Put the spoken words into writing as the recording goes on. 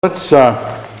Let's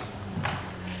ask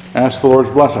the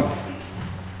Lord's blessing.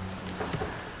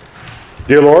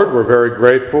 Dear Lord, we're very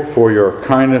grateful for your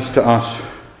kindness to us,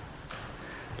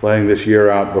 laying this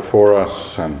year out before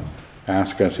us and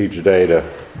asking us each day to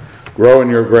grow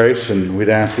in your grace, and we'd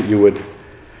ask that you would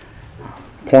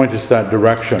point us that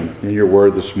direction in your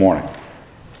word this morning.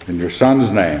 In your Son's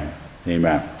name,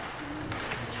 amen.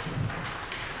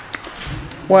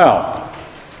 Well,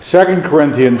 2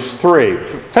 Corinthians 3,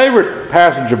 favorite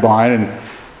passage of mine, and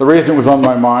the reason it was on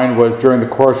my mind was during the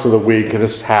course of the week, and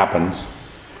this happens,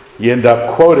 you end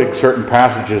up quoting certain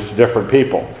passages to different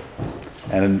people.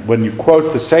 And when you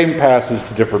quote the same passage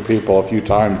to different people a few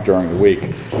times during the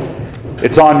week,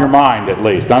 it's on your mind at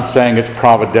least. Not saying it's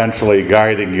providentially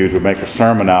guiding you to make a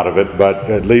sermon out of it,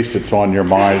 but at least it's on your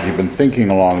mind. You've been thinking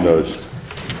along those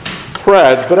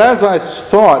threads. But as I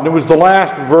thought, and it was the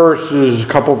last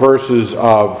couple verses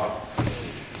of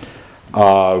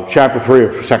chapter 3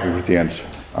 of 2 Corinthians,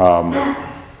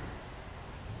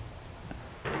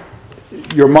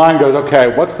 your mind goes, okay,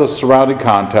 what's the surrounding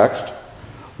context?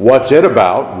 What's it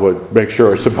about? Make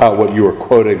sure it's about what you were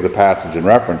quoting the passage in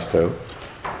reference to.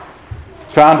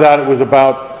 Found out it was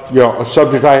about a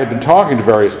subject I had been talking to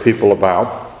various people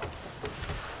about.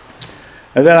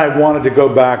 And then I wanted to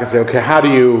go back and say, okay, how do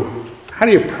you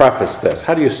preface this?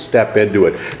 How do you step into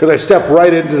it? Because I stepped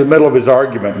right into the middle of his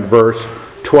argument in verse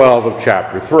 12 of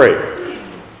chapter 3.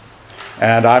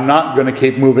 And I'm not going to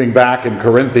keep moving back in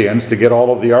Corinthians to get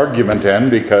all of the argument in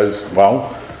because,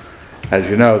 well, as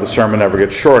you know, the sermon never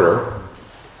gets shorter,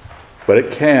 but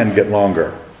it can get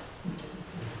longer.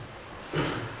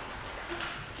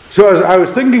 So as I was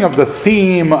thinking of the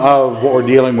theme of what we're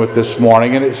dealing with this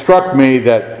morning, and it struck me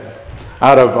that I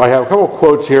have a couple of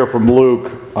quotes here from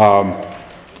Luke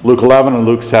 11 and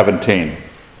Luke 17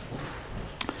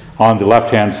 on the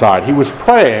left-hand side. He was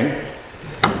praying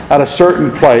at a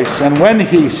certain place, and when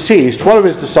he ceased, one of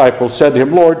his disciples said to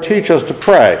him, "Lord, teach us to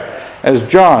pray, as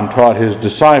John taught his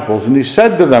disciples." And he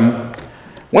said to them,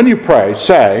 "When you pray,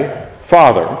 say,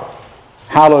 Father,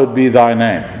 hallowed be thy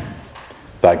name.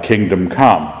 Thy kingdom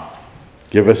come.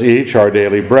 Give us each our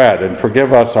daily bread, and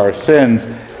forgive us our sins,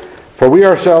 for we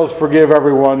ourselves forgive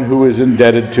everyone who is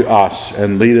indebted to us,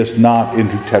 and lead us not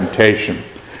into temptation."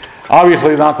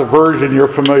 Obviously not the version you're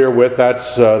familiar with,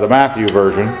 that's the Matthew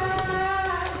version.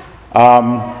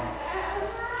 And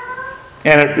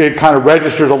it kind of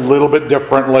registers a little bit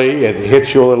differently, it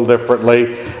hits you a little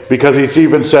differently, because he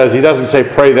even says, he doesn't say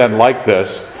pray then like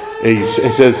this, he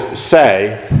says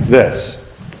say this.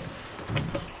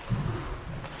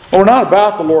 Well, we're not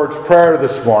about the Lord's Prayer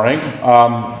this morning,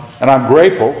 and I'm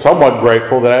somewhat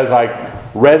grateful, that as I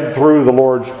read through the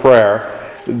Lord's Prayer,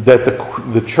 that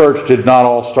the church did not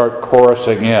all start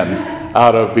chorusing in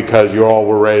because you all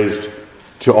were raised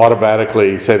to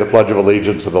automatically say the Pledge of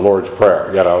Allegiance and the Lord's Prayer.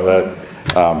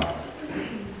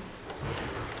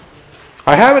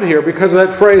 I have it here because of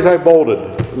that phrase I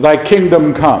bolded, thy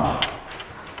kingdom come.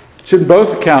 It's in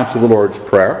both accounts of the Lord's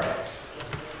Prayer.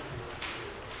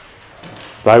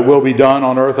 Thy will be done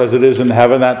on earth as it is in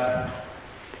heaven. That's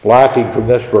lacking from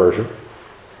this version.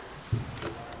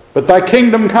 But thy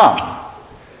kingdom come.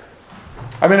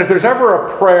 I mean, if there's ever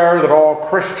a prayer that all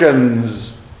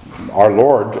Christians, our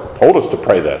Lord told us to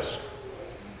pray this,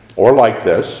 or like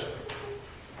this,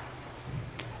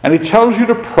 and he tells you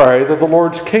to pray that the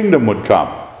Lord's kingdom would come.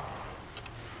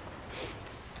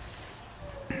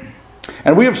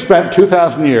 And we have spent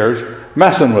 2,000 years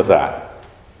messing with that.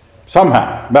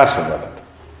 Somehow, messing with it.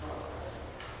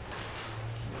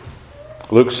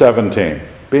 Luke 17,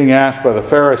 being asked by the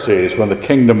Pharisees when the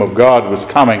kingdom of God was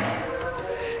coming,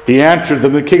 he answered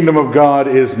them, "The kingdom of God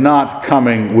is not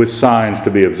coming with signs to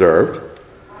be observed,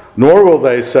 nor will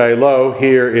they say, Lo,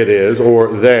 here it is, or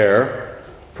there,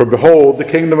 for behold, the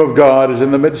kingdom of God is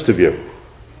in the midst of you."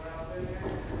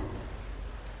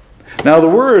 Now the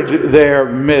word there,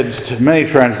 midst, many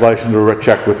translations were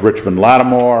checked with Richmond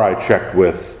Lattimore, I checked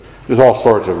with, there's all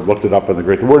sorts of, looked it up in the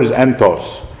Greek. The word is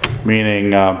entos,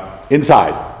 meaning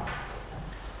inside.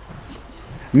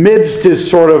 Midst is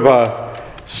sort of a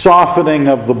softening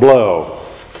of the blow.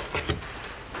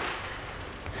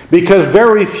 Because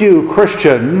very few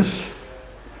Christians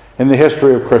in the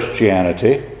history of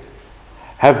Christianity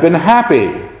have been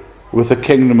happy with the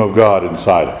kingdom of God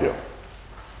inside of you.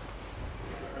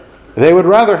 They would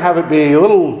rather have it be a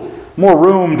little more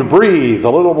room to breathe, a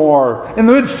little more in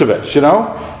the midst of it,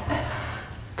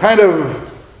 kind of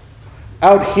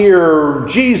out here,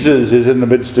 Jesus is in the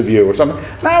midst of you or something.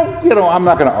 Now, I'm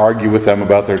not going to argue with them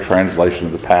about their translation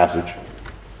of the passage.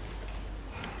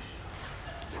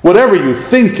 Whatever you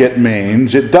think it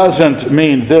means, it doesn't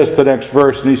mean this, the next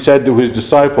verse. And he said to his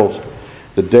disciples,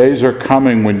 The days are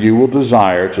coming when you will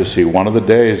desire to see one of the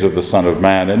days of the Son of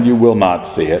Man, and you will not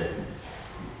see it.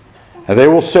 And they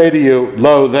will say to you,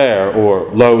 lo there, or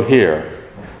lo here.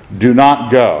 Do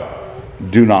not go.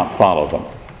 Do not follow them.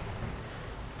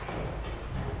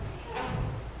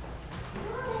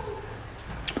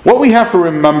 What we have to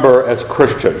remember as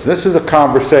Christians, this is a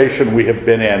conversation we have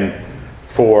been in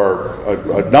for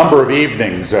a number of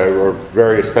evenings or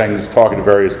various things, talking to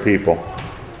various people,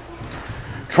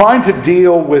 trying to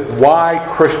deal with why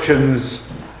Christian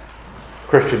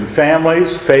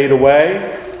families fade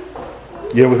away,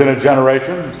 within a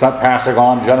generation. It's not passing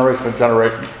on generation to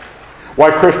generation. Why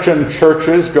Christian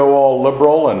churches go all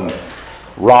liberal and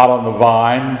rot on the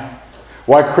vine.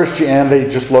 Why Christianity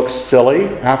just looks silly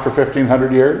after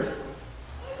 1,500 years.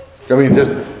 I mean,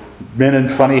 just men in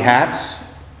funny hats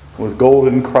with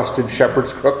gold-encrusted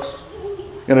shepherd's crooks.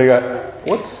 You got,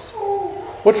 what's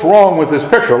wrong with this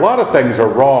picture? A lot of things are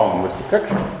wrong with the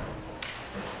picture.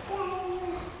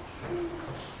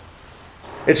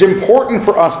 It's important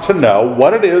for us to know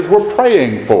what it is we're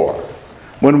praying for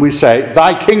when we say,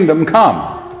 "Thy kingdom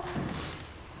come."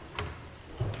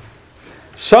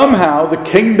 Somehow the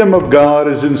kingdom of God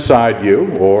is inside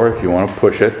you, or if you want to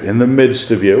push it, in the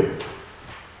midst of you.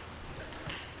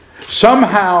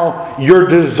 Somehow your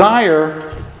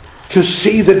desire to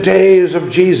see the days of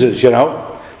Jesus, you're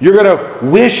going to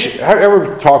wish,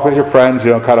 ever talk with your friends,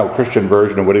 kind of a Christian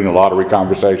version of winning the lottery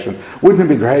conversation. Wouldn't it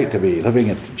be great to be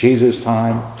living at Jesus'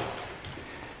 time?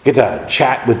 Get to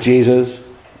chat with Jesus.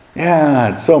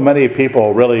 Yeah, so many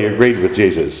people really agreed with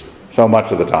Jesus so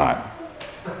much of the time.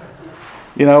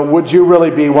 Would you really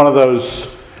be one of those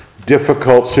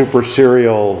difficult, super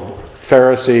serial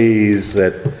Pharisees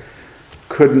that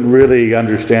couldn't really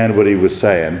understand what he was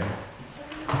saying?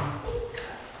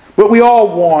 But we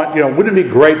all want, wouldn't it be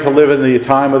great to live in the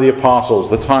time of the apostles,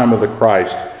 the time of the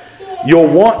Christ? You'll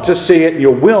want to see it,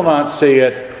 you will not see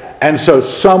it, and so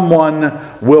someone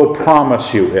will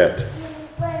promise you it.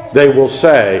 They will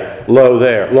say, lo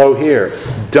there, lo here,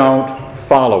 don't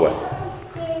follow it.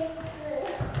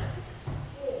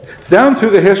 Down through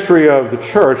the history of the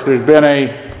church, there's been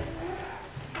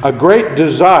a great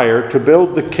desire to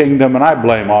build the kingdom, and I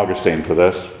blame Augustine for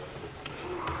this.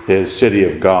 His City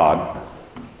of God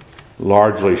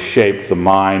largely shaped the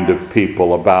mind of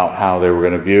people about how they were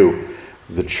going to view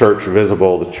the church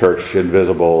visible, the church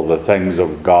invisible, the things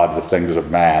of God, the things of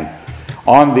man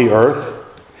on the earth.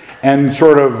 And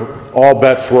sort of all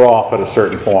bets were off at a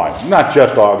certain point. Not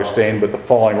just Augustine, but the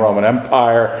falling Roman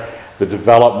Empire, the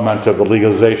development of the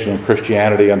legalization of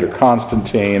Christianity under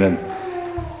Constantine and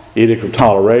Edict of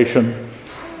Toleration.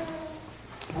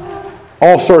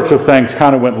 All sorts of things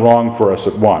kind of went wrong for us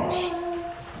at once.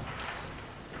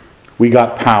 We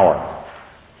got power.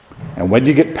 And when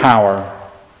you get power,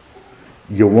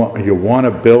 you want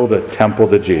to build a temple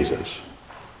to Jesus.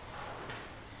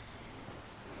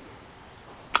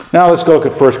 Now let's go look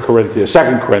at 2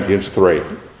 Corinthians 3.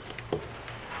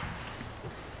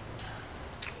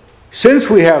 Since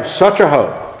we have such a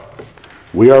hope,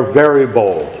 we are very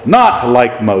bold, not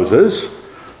like Moses,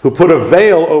 who put a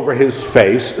veil over his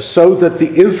face so that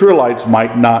the Israelites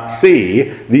might not see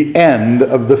the end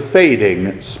of the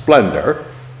fading splendor.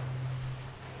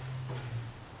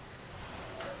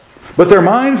 But their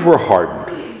minds were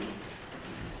hardened.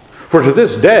 For to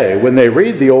this day, when they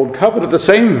read the Old Covenant, the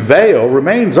same veil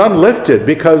remains unlifted,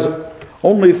 because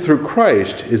only through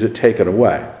Christ is it taken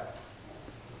away.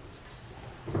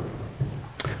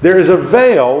 There is a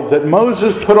veil that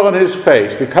Moses put on his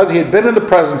face because he had been in the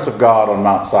presence of God on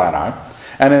Mount Sinai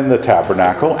and in the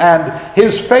tabernacle, and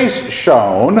his face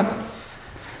shone.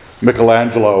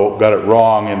 Michelangelo got it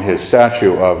wrong in his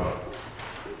statue of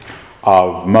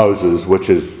Moses, which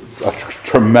is a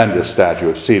tremendous statue.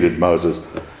 It seated Moses.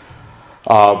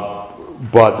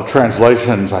 But the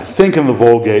translations, I think in the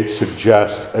Vulgate,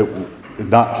 suggest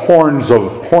not horns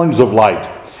of light.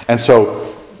 And so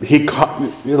he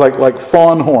like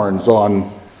fawn horns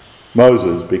on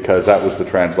Moses, because that was the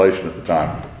translation at the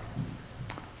time.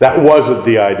 That wasn't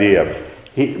the idea.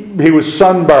 He was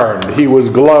sunburned. He was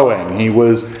glowing.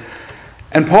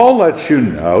 And Paul lets you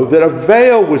know that a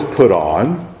veil was put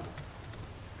on.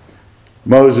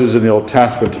 Moses in the Old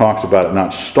Testament talks about it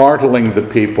not startling the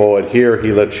people, and here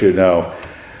he lets you know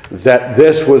that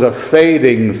this was a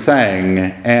fading thing,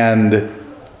 and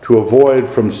to avoid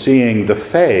from seeing the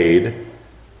fade,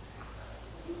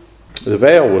 the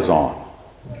veil was on.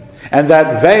 And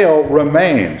that veil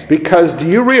remains, because do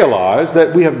you realize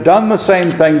that we have done the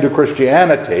same thing to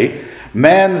Christianity?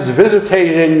 Man's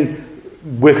visitating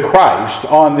with Christ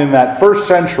in that first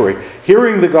century,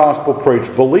 hearing the gospel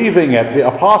preached, believing it, the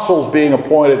apostles being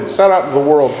appointed and set out in the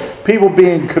world, people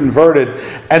being converted,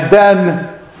 and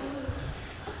then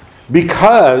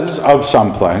because of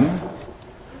something,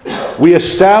 we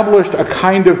established a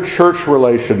kind of church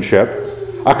relationship,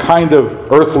 a kind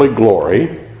of earthly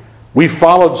glory. We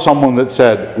followed someone that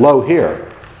said, "Lo, here.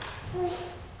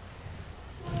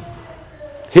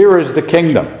 Here is the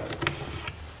kingdom.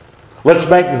 Let's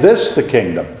make this the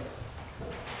kingdom."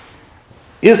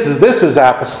 This is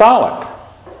apostolic.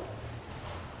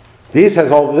 This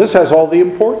has all the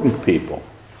important people.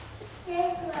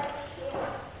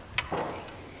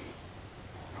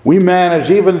 We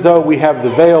manage, even though we have the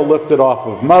veil lifted off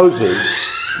of Moses,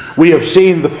 we have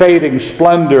seen the fading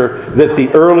splendor that the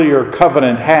earlier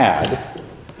covenant had.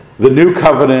 The new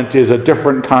covenant is a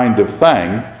different kind of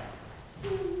thing.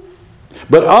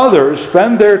 But others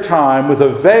spend their time with a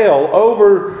veil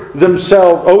over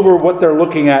themselves, over what they're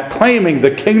looking at, claiming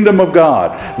the kingdom of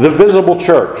God, the visible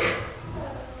church.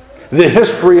 The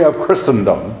history of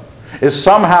Christendom is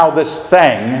somehow this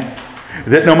thing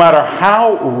that no matter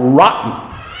how rotten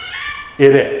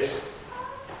it is.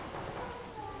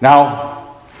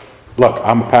 Now, look,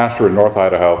 I'm a pastor in North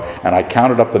Idaho, and I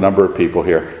counted up the number of people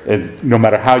here. And no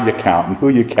matter how you count and who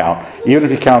you count, even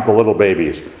if you count the little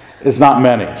babies, it's not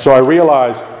many. So I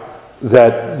realize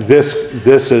that this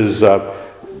is,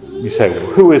 you say,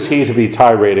 who is he to be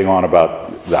tirading on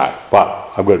about that?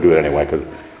 But I'm going to do it anyway because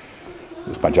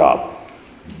it's my job.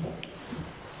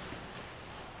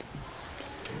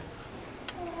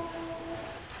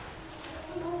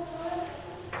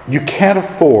 You can't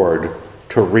afford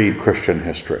to read Christian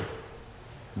history.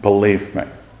 Believe me.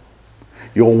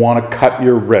 You'll want to cut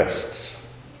your wrists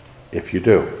if you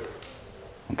do.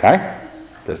 Okay?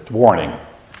 Just warning.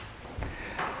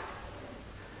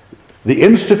 The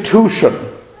institution.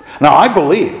 Now, I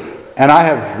believe, and I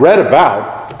have read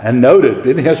about and noted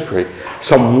in history,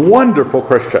 some wonderful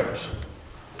Christians.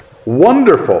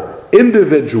 Wonderful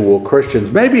individual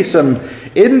Christians. Maybe some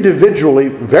individually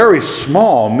very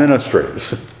small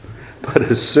ministries. But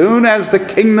as soon as the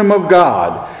kingdom of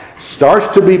God starts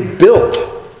to be built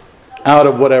out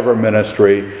of whatever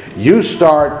ministry, you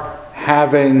start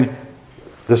having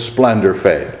the splendor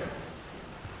fade.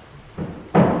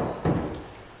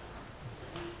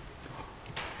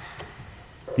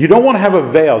 You don't want to have a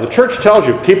veil. The church tells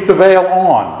you, keep the veil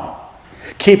on.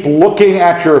 Keep looking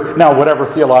at whatever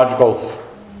theological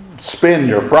spin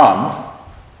you're from.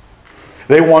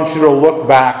 They want you to look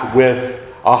back with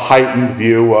a heightened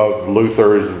view of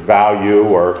Luther's value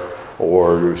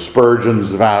or Spurgeon's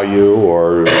value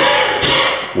or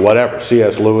whatever,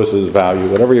 C.S. Lewis's value,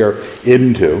 whatever you're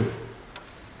into.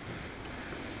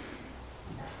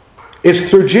 It's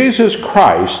through Jesus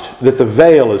Christ that the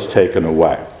veil is taken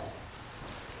away.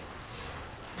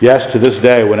 Yes, to this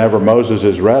day, whenever Moses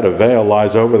is read, a veil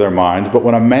lies over their minds, but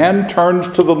when a man turns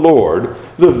to the Lord,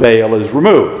 the veil is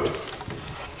removed.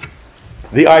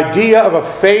 The idea of a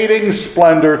fading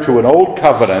splendor to an old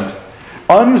covenant,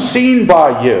 unseen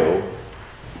by you,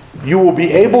 you will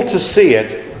be able to see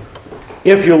it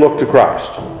if you look to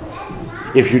Christ.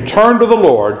 If you turn to the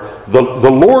Lord, the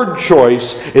Lord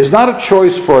choice is not a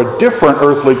choice for a different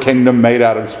earthly kingdom made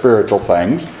out of spiritual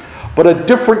things, but a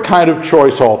different kind of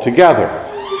choice altogether.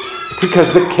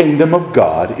 Because the kingdom of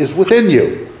God is within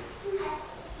you.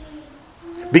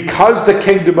 Because the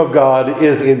kingdom of God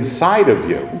is inside of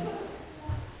you,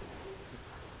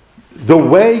 the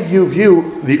way you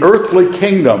view the earthly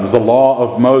kingdoms, the law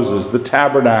of Moses, the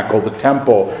tabernacle, the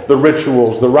temple, the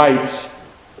rituals, the rites,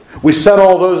 we set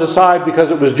all those aside because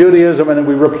it was Judaism, and then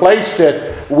we replaced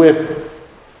it with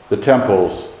the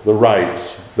temples, the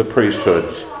rites, the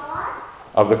priesthoods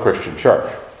of the Christian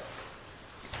church.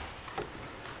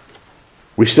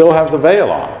 We still have the veil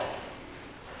on.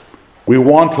 We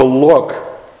want to look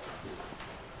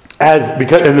and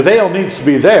the veil needs to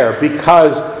be there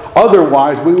because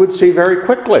otherwise we would see very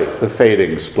quickly the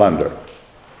fading splendor.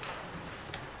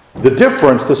 The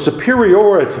difference, the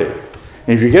superiority.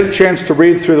 And if you get a chance to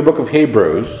read through the book of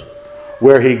Hebrews,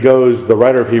 where the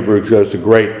writer of Hebrews goes to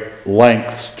great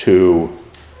lengths to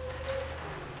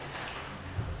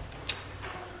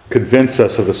convince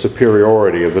us of the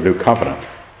superiority of the new covenant.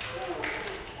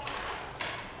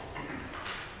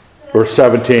 Verse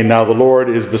 17, now the Lord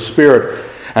is the Spirit,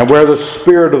 and where the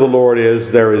Spirit of the Lord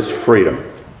is, there is freedom.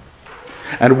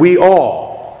 And we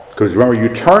all, because remember,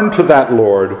 you turn to that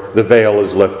Lord, the veil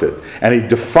is lifted. And he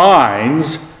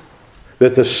defines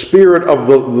that the Spirit of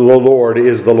the Lord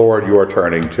is the Lord you are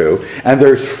turning to. And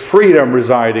there's freedom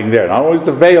residing there. Not only is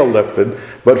the veil lifted,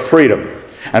 but freedom.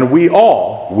 And we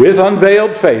all, with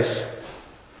unveiled face,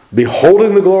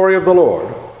 beholding the glory of the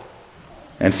Lord,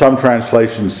 and some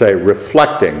translations say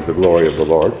reflecting the glory of the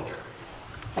Lord,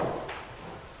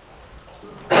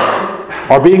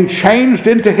 are being changed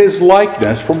into his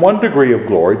likeness from one degree of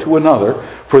glory to another,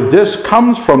 for this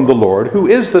comes from the Lord, who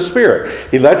is the Spirit.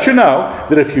 He lets you know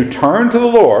that if you turn to the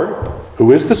Lord,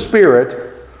 who is the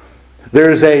Spirit,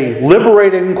 there's a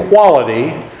liberating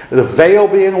quality, the veil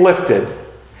being lifted,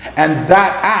 and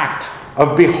that act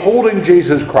of beholding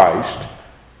Jesus Christ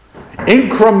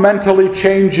incrementally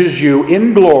changes you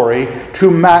in glory to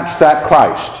match that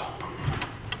Christ.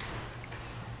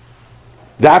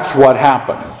 That's what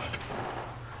happens.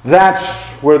 That's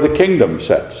where the kingdom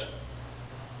sits.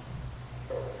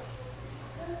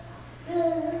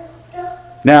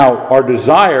 Now, our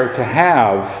desire to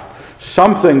have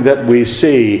something that we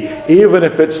see, even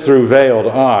if it's through veiled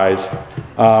eyes.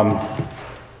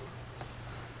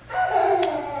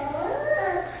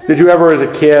 Did you ever, as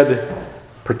a kid,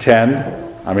 pretend?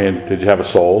 I mean, did you have a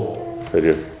soul? Did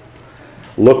you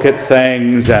look at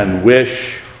things and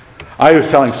wish? I was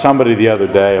telling somebody the other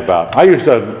day about, I used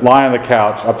to lie on the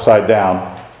couch upside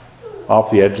down, off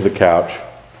the edge of the couch,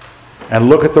 and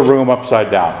look at the room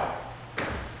upside down.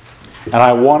 And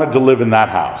I wanted to live in that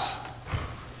house,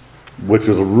 which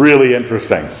was really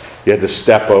interesting. You had to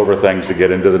step over things to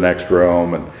get into the next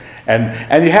room.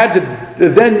 And you had to,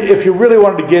 then if you really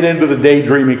wanted to get into the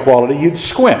daydreamy quality, you'd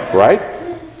squint, right?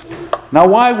 Now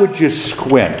why would you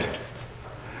squint?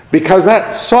 Because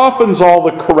that softens all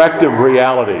the corrective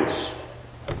realities.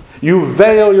 You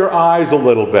veil your eyes a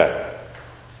little bit.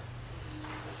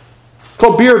 It's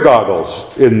called beer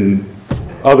goggles in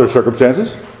other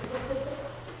circumstances.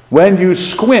 When you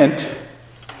squint,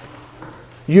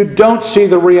 you don't see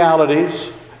the realities.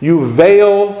 You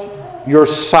veil your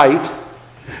sight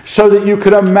so that you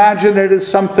can imagine it as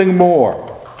something more.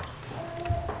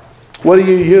 What do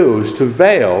you use to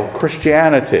veil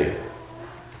Christianity?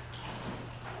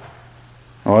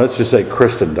 Well, let's just say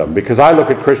Christendom, because I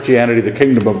look at Christianity, the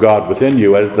kingdom of God within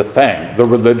you, as the thing, the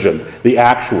religion, the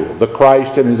actual, the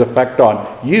Christ and his effect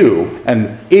on you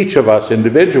and each of us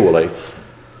individually.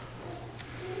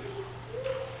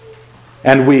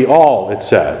 And we all, it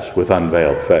says, with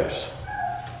unveiled face.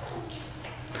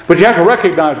 But you have to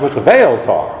recognize what the veils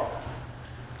are.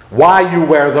 Why you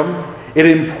wear them. It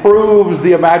improves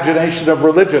the imagination of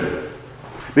religion.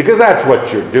 Because that's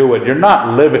what you're doing. You're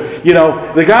not living. You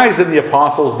know, the guys in the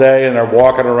apostles' day, and they're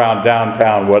walking around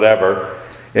downtown, whatever,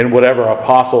 in whatever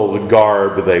apostles'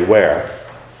 garb they wear.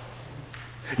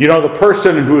 You know, the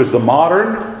person who is the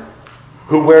modern,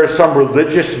 who wears some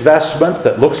religious vestment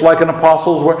that looks like an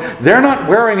apostle's wear, they're not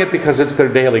wearing it because it's their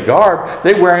daily garb.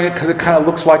 They're wearing it because it kind of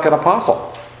looks like an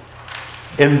apostle.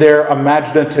 In their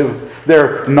imaginative,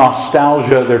 their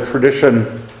nostalgia, their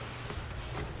tradition.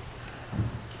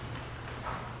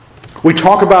 We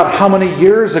talk about how many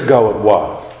years ago it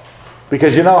was.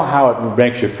 Because you know how it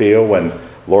makes you feel when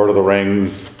Lord of the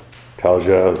Rings tells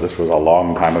you this was a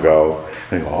long time ago.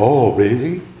 And you go, oh,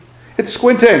 really? It's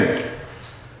squinting.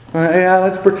 Yeah,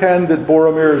 let's pretend that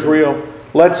Boromir is real.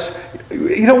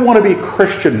 You don't want to be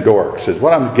Christian dorks, is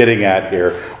what I'm getting at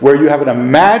here, where you have an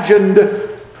imagined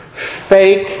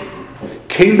fake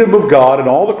kingdom of God and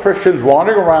all the Christians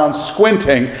wandering around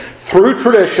squinting through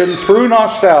tradition, through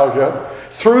nostalgia,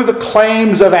 through the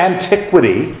claims of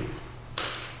antiquity.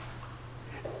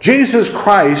 Jesus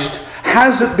Christ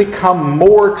hasn't become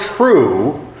more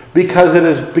true because it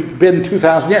has been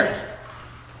 2,000 years.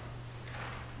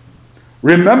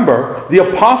 Remember, the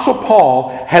Apostle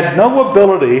Paul had no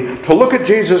ability to look at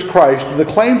Jesus Christ and the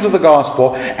claims of the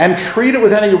gospel and treat it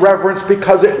with any reverence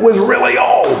because it was really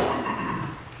old.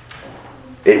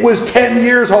 It was 10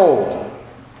 years old.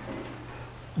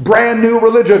 Brand new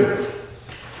religion.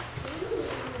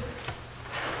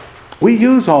 We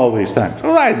use all these things.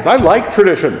 Well, I like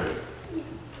tradition.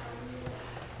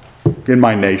 In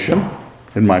my nation,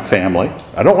 in my family.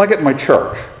 I don't like it in my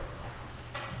church.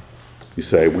 You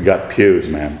say, we got pews,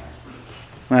 man.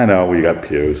 I know, we got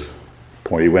pews.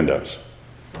 Pointy windows.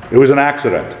 It was an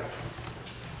accident.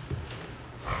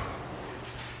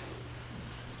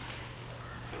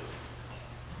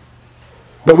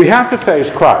 But we have to face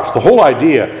Christ. The whole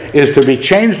idea is to be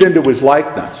changed into his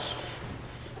likeness.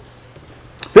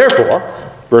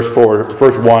 Therefore, verse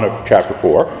 1 of chapter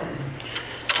 4,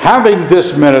 having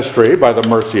this ministry by the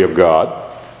mercy of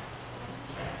God,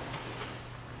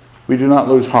 we do not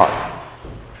lose heart.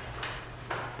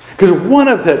 Because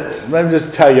let me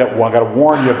just tell you, I've got to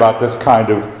warn you about this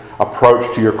kind of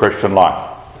approach to your Christian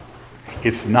life.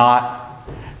 It's not,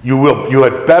 you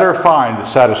had better find the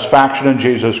satisfaction in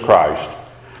Jesus Christ,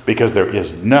 because there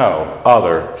is no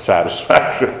other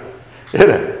satisfaction in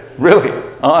it. Really.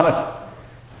 honest.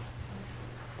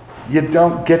 You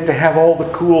don't get to have all the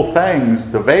cool things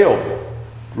the veiled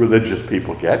religious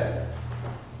people get.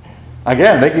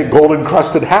 Again, they get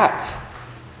gold-encrusted hats.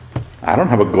 I don't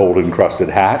have a gold-encrusted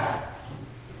hat.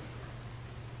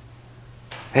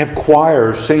 They have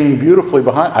choirs singing beautifully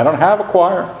behind. I don't have a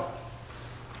choir.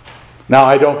 Now,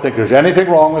 I don't think there's anything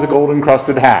wrong with a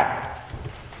gold-encrusted hat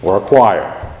or a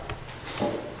choir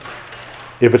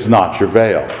if it's not your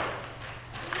veil.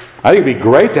 I think it'd be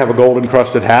great to have a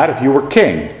gold-encrusted hat if you were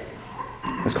king.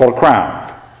 It's called a crown.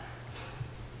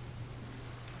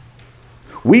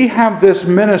 We have this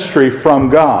ministry from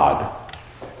God.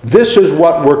 This is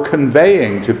what we're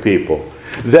conveying to people.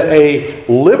 That a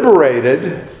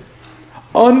liberated,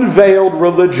 unveiled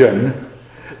religion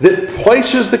that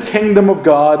places the kingdom of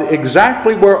God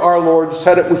exactly where our Lord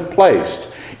said it was placed.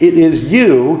 It is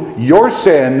you, your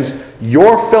sins,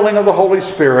 your filling of the Holy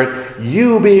Spirit,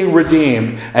 you being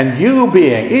redeemed, and you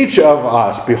being, each of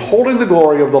us, beholding the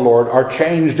glory of the Lord, are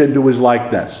changed into His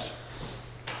likeness.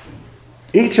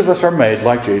 Each of us are made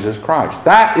like Jesus Christ.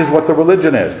 That is what the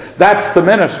religion is. That's the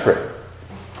ministry.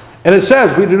 And it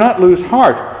says we do not lose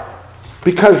heart,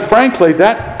 because frankly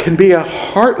that can be a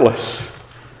heartless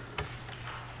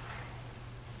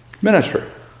ministry.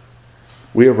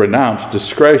 We have renounced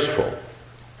disgraceful,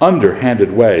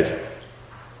 underhanded ways.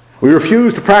 We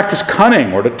refuse to practice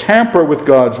cunning or to tamper with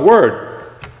God's word.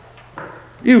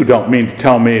 You don't mean to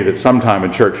tell me that sometime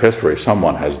in church history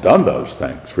someone has done those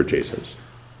things for Jesus?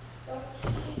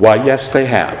 Why, yes, they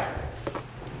have.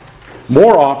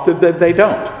 More often than they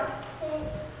don't.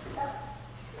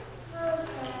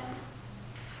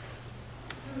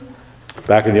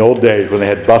 Back in the old days when they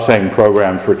had busing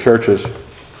programs for churches,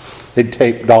 they'd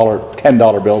tape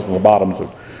 $10 bills on the bottoms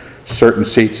of certain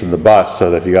seats in the bus so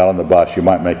that if you got on the bus you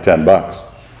might make $10.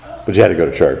 But you had to go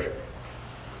to church.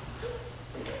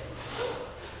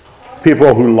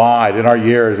 People who lied in our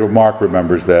years, well, Mark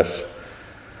remembers this,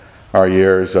 our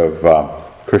years of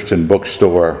Christian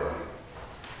bookstore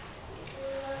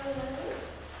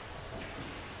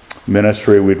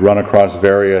ministry, we'd run across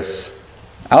various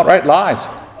outright lies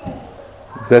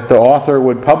that the author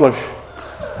would publish,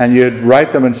 and you'd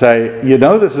write them and say, you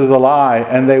know this is a lie,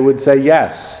 and they would say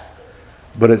yes,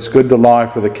 but it's good to lie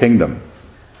for the kingdom.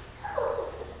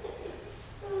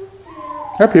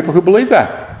 There are people who believe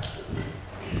that.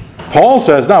 Paul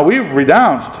says, no, we've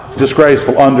renounced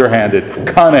disgraceful, underhanded,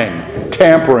 cunning,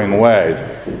 tampering ways.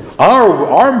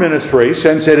 Our ministry,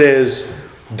 since it is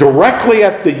directly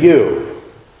at the you,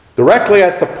 directly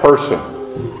at the person,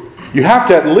 you have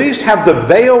to at least have the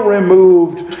veil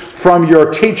removed from your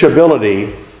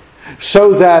teachability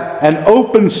so that an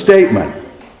open statement,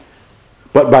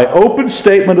 but by open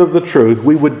statement of the truth,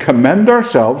 we would commend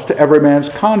ourselves to every man's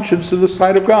conscience in the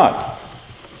sight of God.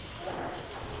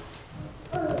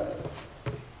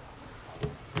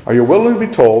 Are you willing to be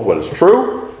told what is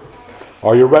true?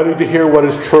 Are you ready to hear what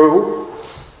is true?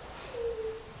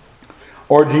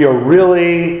 Or do you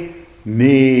really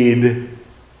need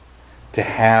to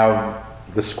have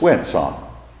the squints on,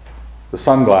 the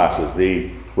sunglasses, the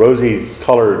rosy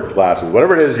colored glasses,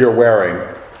 whatever it is you're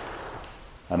wearing,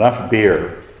 enough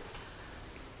beer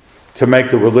to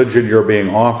make the religion you're being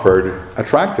offered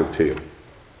attractive to you?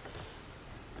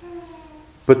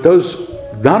 But those,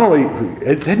 not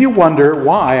only, then you wonder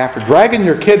why, after dragging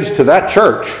your kids to that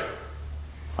church,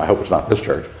 I hope it's not this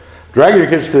church, dragging your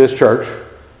kids to this church,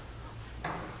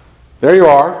 there you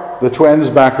are, the twins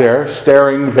back there,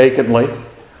 staring vacantly,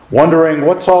 wondering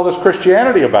what's all this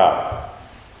Christianity about?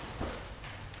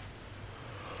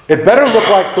 It better look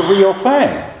like the real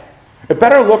thing. It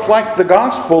better look like the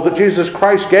gospel that Jesus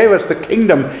Christ gave us, the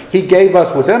kingdom He gave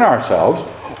us within ourselves,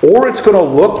 or it's going to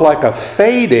look like a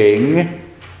fading.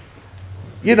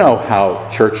 You know how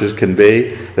churches can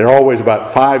be. They're always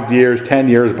about 5 years, 10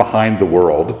 years behind the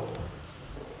world.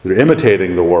 They're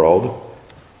imitating the world.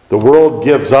 The world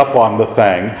gives up on the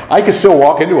thing. I could still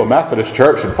walk into a Methodist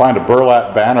church and find a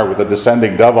burlap banner with a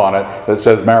descending dove on it that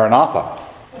says Maranatha.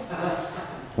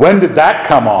 When did that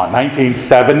come on?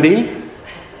 1970?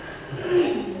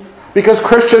 Because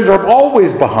Christians are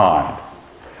always behind.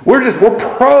 We're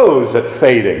pros at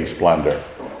fading splendor.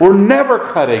 We're never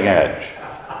cutting edge.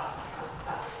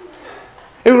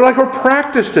 It was like we're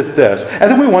practiced at this. And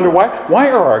then we wonder why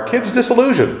are our kids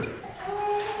disillusioned?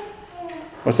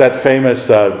 What's that famous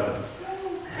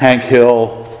Hank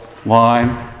Hill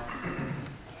line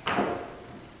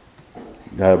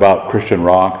about Christian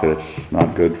rock, that it's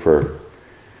not good for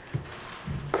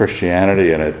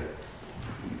Christianity and it's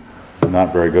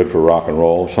not very good for rock and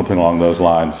roll, something along those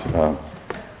lines.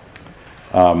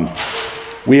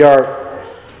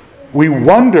 We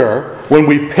wonder when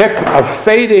we pick a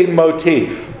fading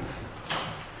motif.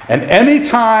 And any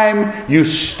time you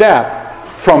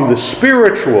step from the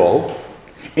spiritual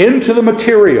into the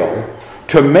material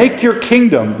to make your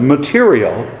kingdom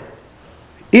material,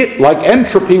 it, like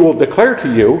entropy will declare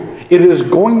to you, it is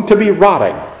going to be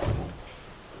rotting.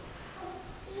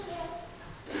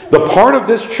 The part of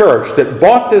this church that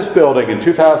bought this building in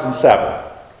 2007,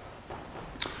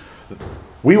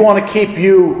 we want to keep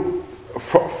you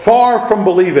far from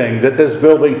believing that this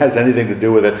building has anything to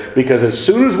do with it, because as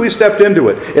soon as we stepped into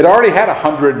it, it already had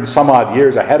 100 and some odd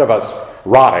years ahead of us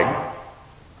rotting.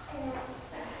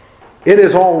 It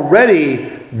is already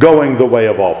going the way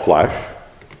of all flesh.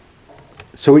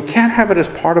 So we can't have it as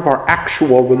part of our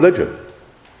actual religion.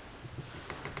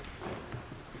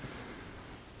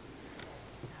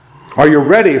 Are you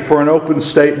ready for an open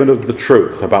statement of the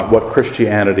truth about what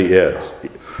Christianity is?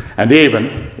 And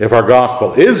even if our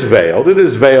gospel is veiled, it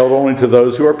is veiled only to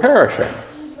those who are perishing.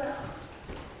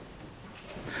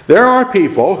 There are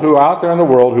people who out there in the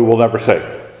world who will never see,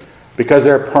 because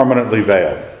they're permanently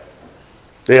veiled.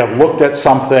 They have looked at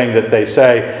something that they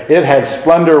say, it had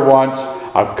splendor once,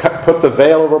 I've put the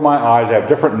veil over my eyes, I have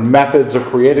different methods of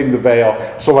creating the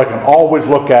veil so I can always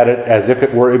look at it as if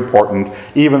it were important,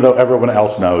 even though everyone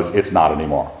else knows it's not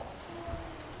anymore.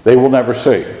 They will never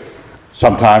see.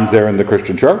 Sometimes they're in the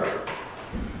Christian church.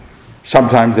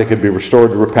 Sometimes they could be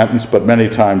restored to repentance, but many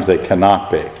times they cannot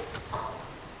be.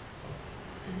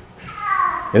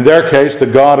 In their case, the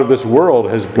God of this world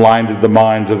has blinded the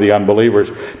minds of the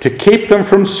unbelievers to keep them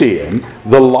from seeing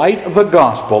the light of the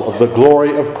gospel of the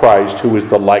glory of Christ, who is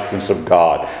the likeness of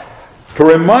God. To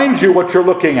remind you what you're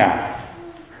looking at,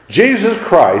 Jesus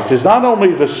Christ is not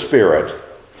only the Spirit,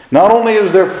 not only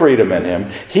is there freedom in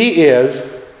him, he is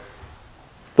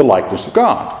the likeness of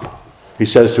God. He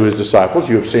says to his disciples,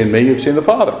 you have seen me, you've seen the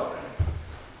Father.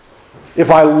 If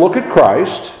I look at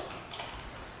Christ,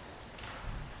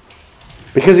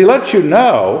 because he lets you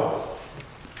know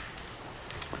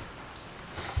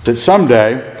that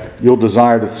someday you'll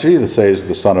desire to see the face of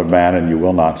the Son of Man and you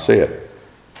will not see it.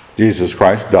 Jesus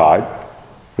Christ died,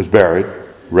 was buried,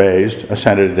 raised,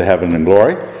 ascended into heaven in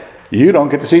glory. You don't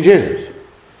get to see Jesus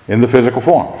in the physical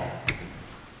form.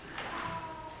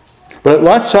 But it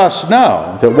lets us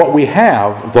know that what we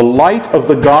have, the light of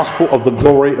the gospel of the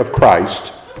glory of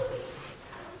Christ,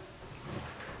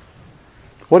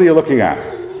 what are you looking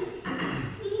at?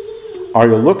 Are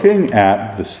you looking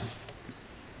at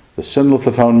the sinless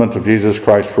atonement of Jesus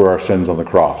Christ for our sins on the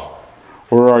cross?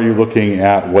 Or are you looking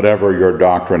at whatever your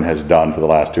doctrine has done for the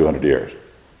last 200 years?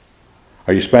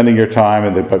 Are you spending your time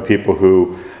in the people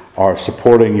who are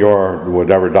supporting your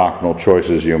whatever doctrinal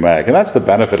choices you make? And that's the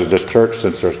benefit of this church,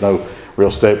 since there's no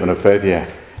real statement of faith yet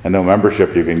and no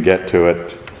membership you can get to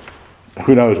it.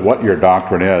 Who knows what your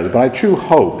doctrine is? But I truly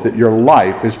hope that your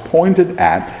life is pointed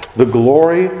at the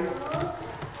glory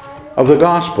of the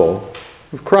gospel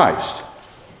of Christ.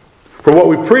 For what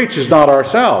we preach is not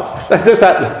ourselves. Just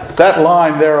that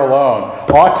line there alone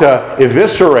ought to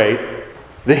eviscerate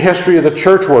the history of the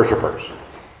church worshipers.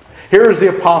 Here's the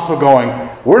apostle going,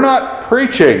 we're not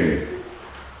preaching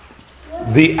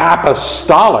the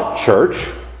apostolic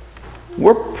church,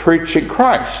 we're preaching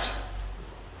Christ.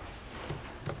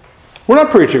 We're not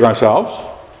preaching ourselves,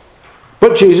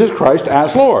 but Jesus Christ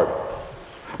as Lord,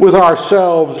 with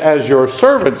ourselves as your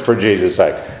servants for Jesus'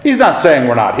 sake. He's not saying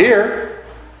we're not here.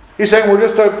 He's saying we're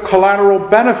just a collateral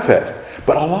benefit.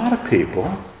 But a lot of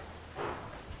people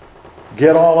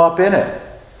get all up in it.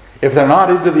 If they're not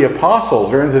into the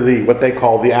apostles, they're into what they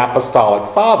call the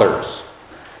apostolic fathers.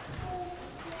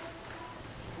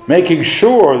 Making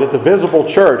sure that the visible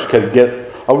church can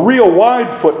get a real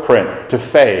wide footprint to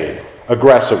fade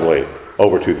aggressively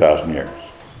over 2,000 years.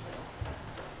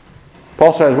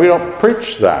 Paul says we don't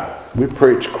preach that. We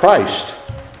preach Christ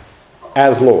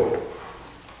as Lord.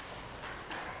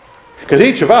 Because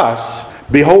each of us,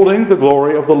 beholding the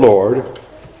glory of the Lord,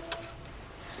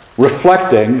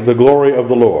 reflecting the glory of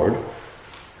the Lord,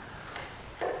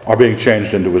 are being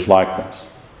changed into his likeness.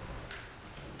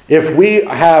 If we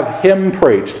have him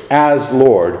preached as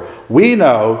Lord, we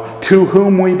know to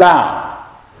whom we bow.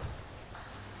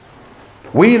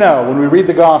 We know when we read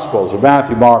the Gospels of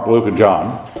Matthew, Mark, Luke, and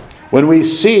John, when we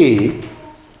see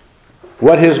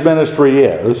what his ministry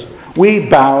is, we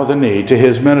bow the knee to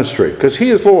his ministry, because he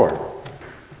is Lord.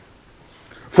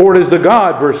 For it is the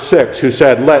God, verse 6, who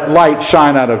said, let light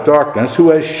shine out of darkness, who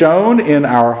has shone in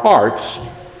our hearts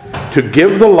to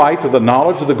give the light of the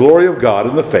knowledge of the glory of God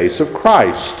in the face of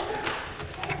Christ.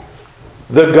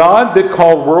 The God that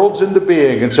called worlds into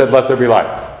being and said, let there be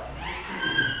light.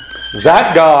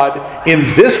 That God in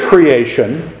this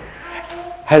creation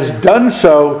has done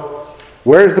so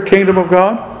Where's the kingdom of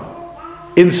God?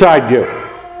 Inside you.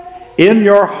 In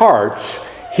your hearts,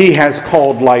 He has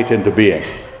called light into being.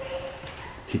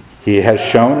 He has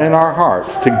shown in our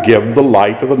hearts to give the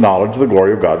light of the knowledge of the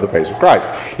glory of God in the face of Christ.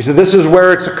 He said this is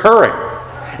where it's occurring.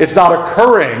 It's not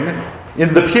occurring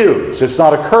in the pews. It's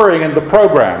not occurring in the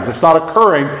programs. It's not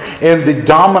occurring in the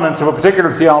dominance of a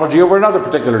particular theology over another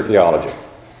particular theology.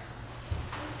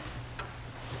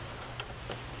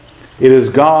 It is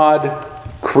God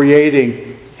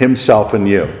creating Himself in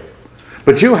you.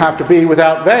 But you have to be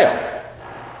without veil.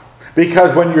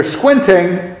 Because when you're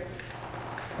squinting,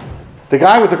 the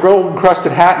guy with the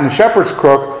gold-encrusted hat and the shepherd's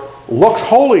crook looks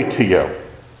holy to you.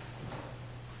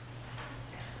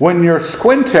 When you're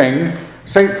squinting,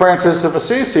 St. Francis of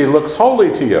Assisi looks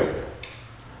holy to you.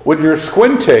 When you're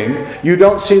squinting, you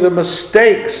don't see the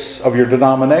mistakes of your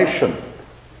denomination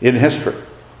in history.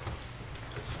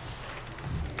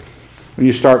 When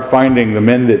you start finding the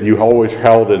men that you always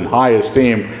held in high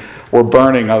esteem were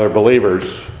burning other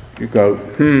believers, you go,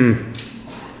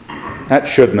 that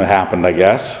shouldn't have happened, I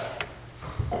guess.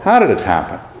 How did it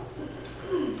happen?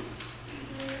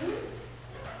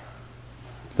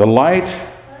 The light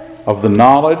of the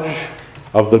knowledge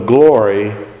of the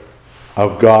glory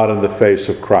of God in the face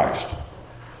of Christ.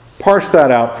 Parse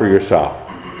that out for yourself.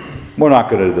 We're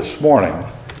not going to this morning,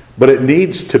 but it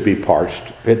needs to be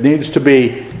parsed. It needs to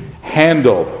be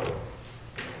handled.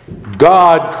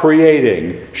 God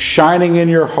creating, shining in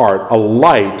your heart a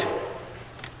light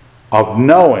of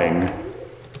knowing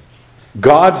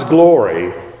God's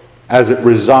glory as it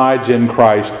resides in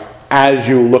Christ as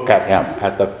you look at Him,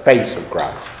 at the face of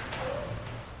Christ.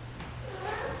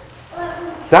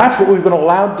 That's what we've been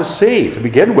allowed to see to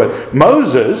begin with.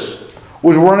 Moses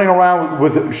was running around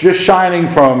with just shining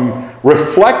from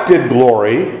reflected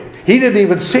glory. He didn't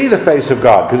even see the face of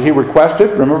God because he requested,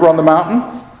 remember on the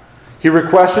mountain? He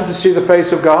requested to see the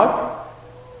face of God.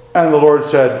 And the Lord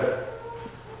said,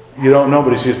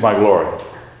 nobody sees my glory.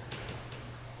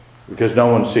 Because no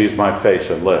one sees my face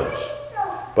and lives.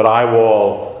 But I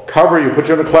will cover you, put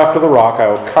you in a cleft of the rock. I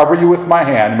will cover you with my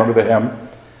hand. Remember the hymn?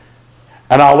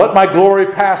 And I'll let my glory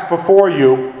pass before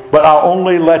you, but I'll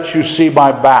only let you see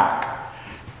my back.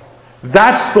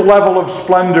 That's the level of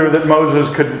splendor that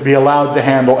Moses could be allowed to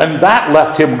handle. And that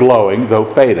left him glowing, though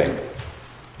fading.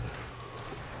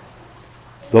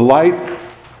 The light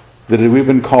that we've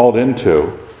been called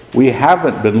into, we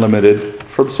haven't been limited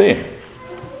from seeing.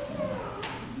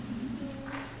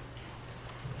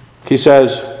 He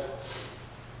says,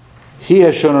 He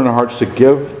has shown in our hearts to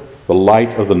give the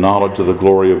light of the knowledge of the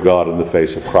glory of God in the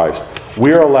face of Christ.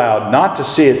 We're allowed not to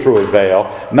see it through a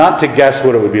veil, not to guess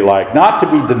what it would be like, not to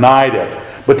be denied it,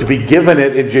 but to be given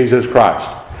it in Jesus Christ.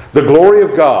 The glory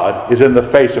of God is in the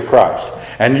face of Christ.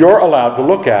 And you're allowed to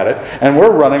look at it, and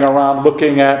we're running around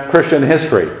looking at Christian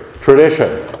history,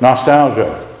 tradition,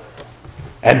 nostalgia,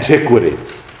 antiquity.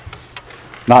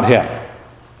 Not Him.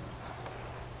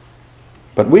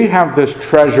 But we have this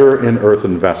treasure in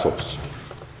earthen vessels.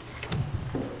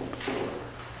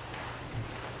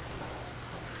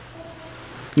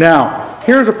 Now,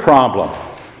 here's a problem.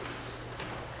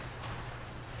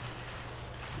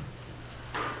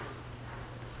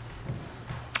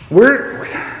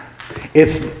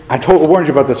 I warned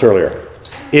you about this earlier.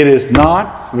 It is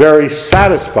not very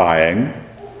satisfying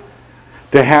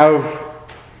to have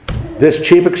this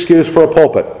cheap excuse for a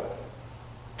pulpit.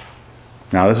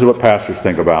 Now, this is what pastors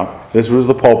think about. This was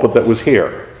the pulpit that was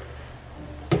here,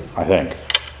 I think.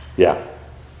 Yeah.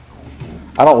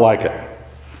 I don't like it.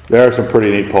 There are some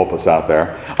pretty neat pulpits out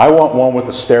there. I want one with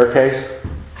a staircase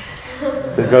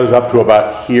that goes up to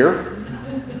about here.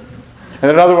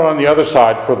 And another one on the other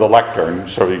side for the lectern,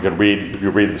 so you can read, if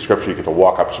you read the scripture, you get to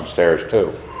walk up some stairs too.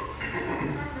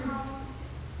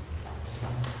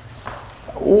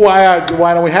 Why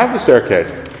don't we have the staircase?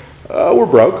 We're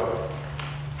broke,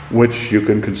 which you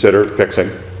can consider fixing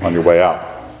on your way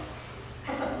out.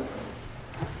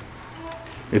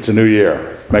 It's a new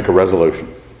year. Make a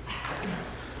resolution.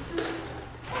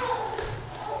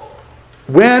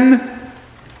 When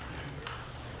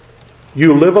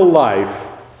you live a life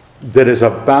that is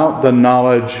about the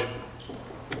knowledge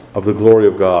of the glory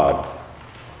of God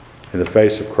in the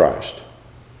face of Christ,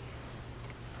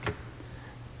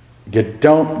 you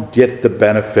don't get the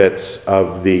benefits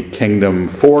of the kingdom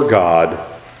for God.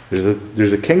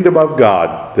 There's a kingdom of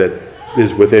God that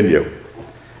is within you.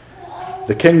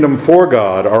 The kingdom for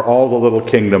God are all the little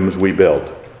kingdoms we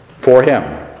build for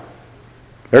Him.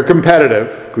 They're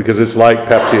competitive because it's like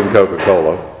Pepsi and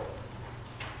Coca-Cola.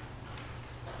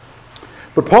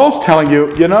 But Paul's telling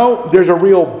you, there's a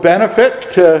real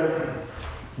benefit to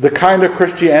the kind of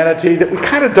Christianity that we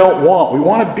kind of don't want. We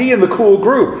want to be in the cool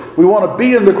group. We want to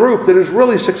be in the group that is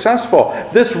really successful.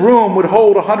 This room would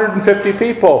hold 150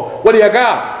 people. What do you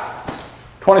got?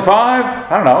 25? I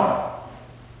don't know.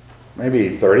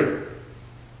 Maybe 30.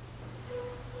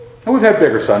 And we've had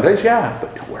bigger Sundays, yeah,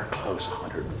 but we're close,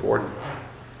 140.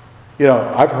 You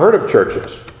know, I've heard of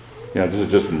churches, this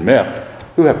is just a myth,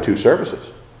 who have 2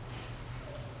 services.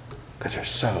 Because there's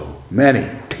so many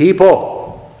people.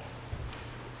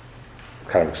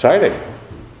 Kind of exciting.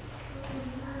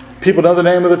 People know the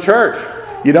name of the church.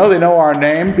 They know our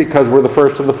name because we're the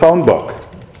first in the phone book.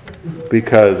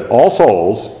 Because All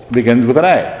Souls begins with an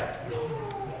A.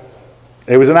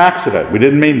 It was an accident. We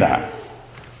didn't mean that.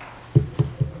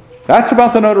 That's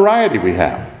about the notoriety we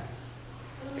have.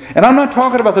 And I'm not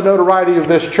talking about the notoriety of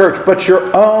this church, but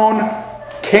your own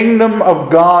kingdom of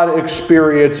God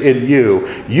experience in you.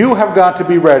 You have got to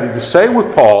be ready to say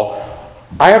with Paul,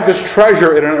 I have this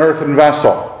treasure in an earthen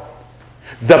vessel.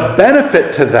 The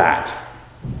benefit to that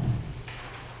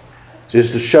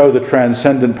is to show the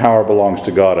transcendent power belongs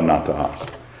to God and not to us.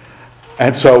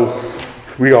 And so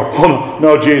we go, oh,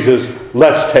 no, Jesus,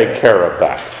 let's take care of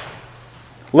that.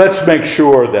 Let's make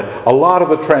sure that a lot of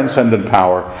the transcendent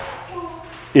power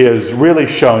is really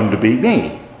shown to be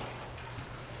me,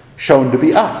 shown to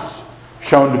be us,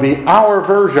 shown to be our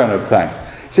version of things.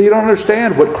 So you don't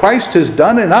understand what Christ has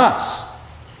done in us.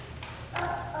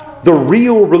 The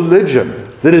real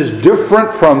religion that is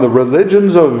different from the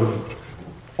religions of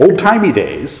old-timey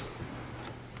days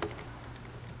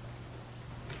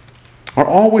are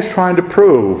always trying to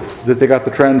prove that they got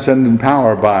the transcendent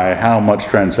power by how much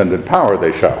transcendent power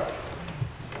they show.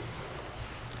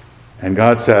 And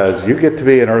God says, you get to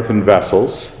be in earthen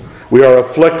vessels. We are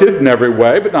afflicted in every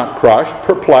way, but not crushed,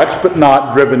 perplexed, but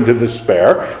not driven to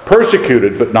despair,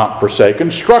 persecuted, but not forsaken,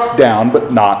 struck down,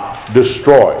 but not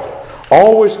destroyed.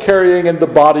 Always carrying in the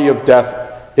body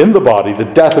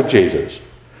the death of Jesus,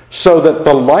 so that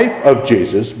the life of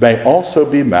Jesus may also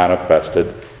be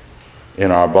manifested in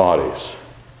our bodies.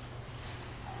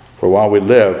 For while we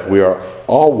live, we are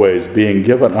always being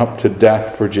given up to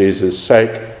death for Jesus'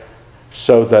 sake,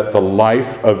 so that the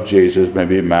life of Jesus may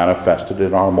be manifested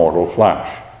in our mortal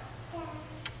flesh.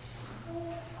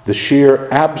 The sheer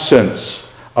absence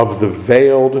of the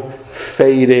veiled,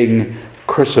 fading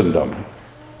Christendom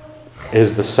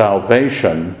is the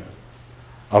salvation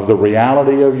of the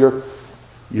reality of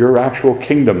your actual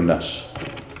kingdomness.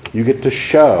 You get to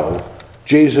show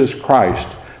Jesus Christ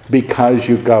because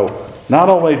you go, not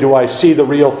only do I see the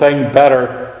real thing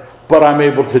better, but I'm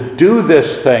able to do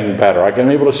this thing better. I'm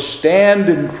able to stand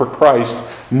in for Christ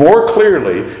more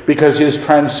clearly because his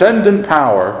transcendent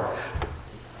power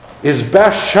is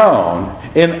best shown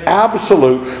in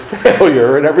absolute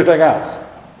failure and everything else.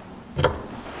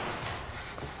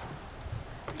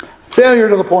 Failure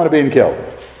to the point of being killed.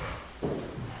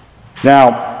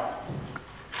 Now,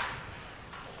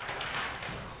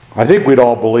 I think we'd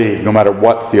all believe, no matter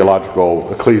what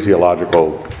theological,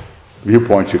 ecclesiological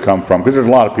viewpoints you come from, because there's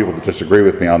a lot of people that disagree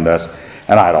with me on this,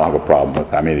 and I don't have a problem with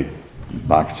that. I mean,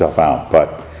 knock yourself out.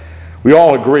 But we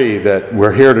all agree that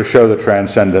we're here to show the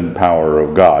transcendent power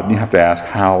of God. And you have to ask,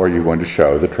 how are you going to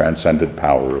show the transcendent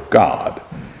power of God?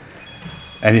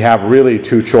 And you have really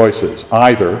 2 choices.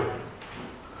 Either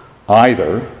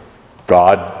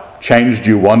God changed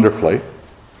you wonderfully.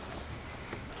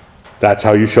 That's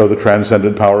how you show the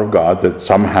transcendent power of God, that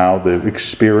somehow the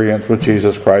experience with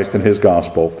Jesus Christ and his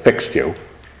gospel fixed you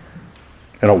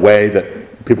in a way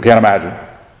that people can't imagine.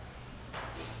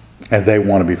 And they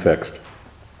want to be fixed.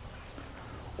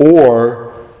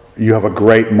 Or you have a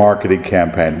great marketing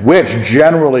campaign, which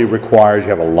generally requires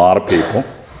you have a lot of people.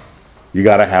 You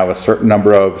got to have a certain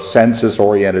number of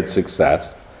census-oriented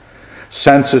success.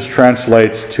 Census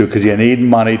translates to, because you need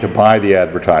money to buy the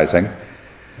advertising,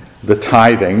 the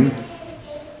tithing.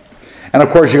 And of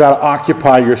course, you got to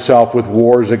occupy yourself with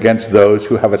wars against those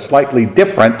who have a slightly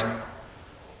different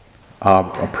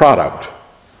product,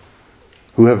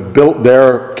 who have built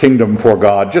their kingdom for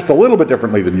God just a little bit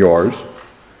differently than yours,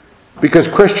 because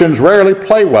Christians rarely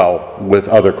play well with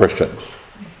other Christians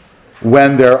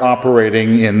when they're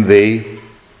operating in the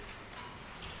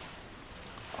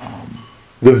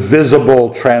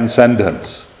visible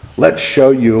transcendence. Let's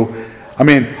show you. I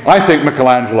mean, I think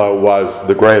Michelangelo was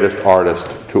the greatest artist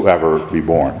to ever be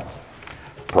born.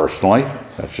 Personally,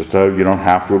 that's just you don't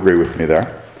have to agree with me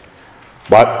there.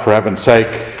 But for heaven's sake,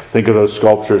 think of those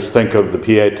sculptures, think of the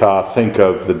Pietà, think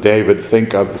of the David,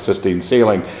 think of the Sistine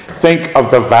ceiling, think of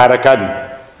the Vatican.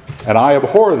 And I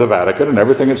abhor the Vatican and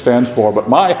everything it stands for, but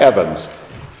my heavens,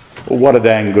 what a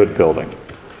dang good building.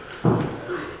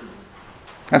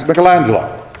 That's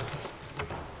Michelangelo.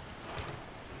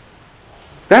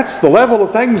 That's the level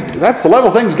things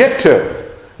get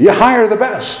to. You hire the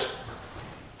best.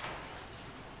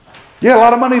 You got a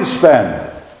lot of money to spend.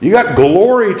 You got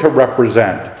glory to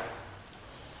represent.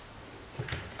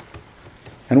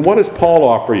 And what does Paul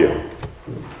offer you?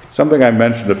 Something I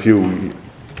mentioned a few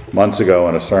months ago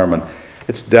in a sermon.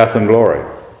 It's death and glory.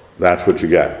 That's what you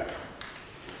get.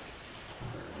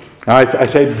 I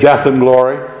say death and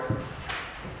glory.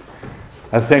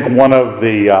 I think one of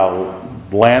the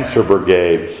Lancer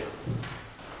brigades,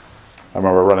 I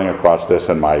remember running across this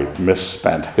in my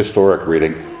misspent historic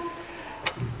reading.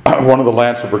 One of the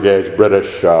Lancer brigades,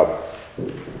 British,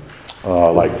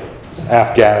 like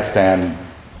Afghanistan,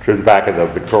 back in the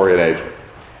Victorian age,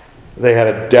 they had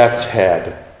a death's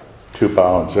head, 2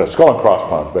 bones, a skull and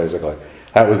crossbones, basically.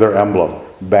 That was their emblem,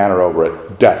 banner over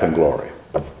it, death and glory.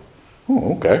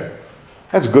 Oh, okay.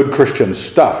 That's good Christian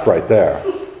stuff right there.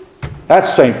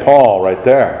 That's St. Paul right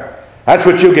there. That's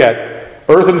what you get.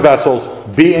 Earthen vessels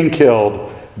being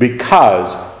killed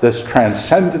because this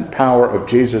transcendent power of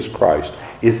Jesus Christ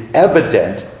is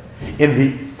evident in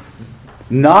the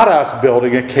not us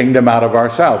building a kingdom out of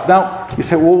ourselves. Now, you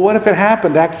say, well, what if it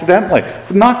happened accidentally?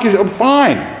 Knock yourself,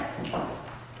 fine.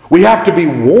 We have to be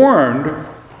warned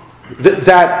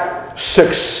that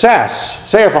success,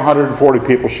 say if 140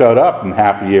 people showed up in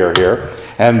half a year here,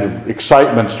 and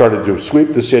excitement started to sweep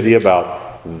the city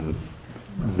about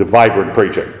the vibrant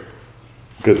preaching,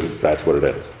 because that's what it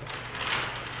is.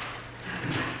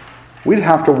 We'd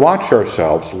have to watch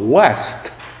ourselves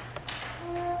lest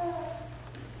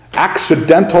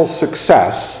accidental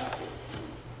success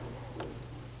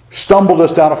stumbled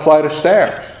us down a flight of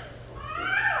stairs.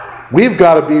 We've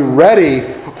got to be ready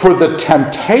for the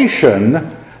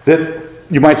temptation that,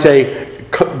 you might say,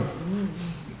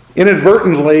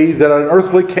 inadvertently, that an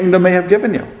earthly kingdom may have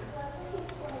given you.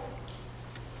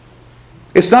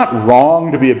 It's not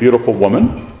wrong to be a beautiful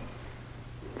woman.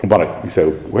 You say,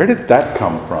 where did that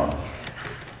come from?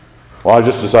 Well, I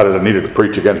just decided I needed to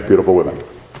preach against beautiful women.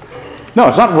 No,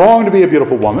 it's not wrong to be a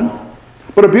beautiful woman,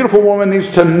 but a beautiful woman needs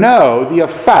to know the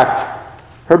effect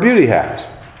her beauty has.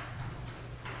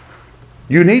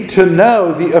 You need to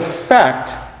know the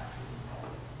effect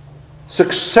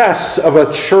success of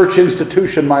a church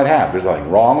institution might have. There's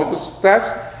nothing wrong with the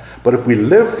success, but if we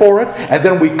live for it and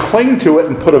then we cling to it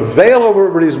and put a veil over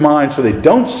everybody's mind so they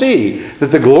don't see that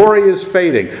the glory is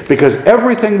fading, because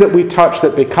everything that we touch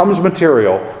that becomes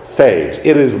material fades.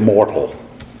 It is mortal.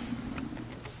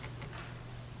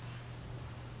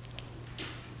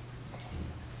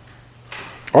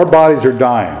 Our bodies are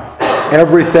dying.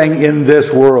 Everything in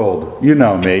this world, you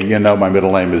know me, you know my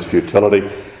middle name is futility.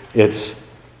 It's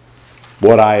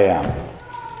what I am.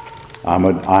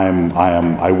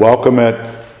 I welcome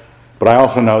it, but I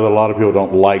also know that a lot of people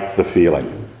don't like the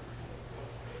feeling.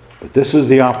 But this is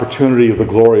the opportunity of the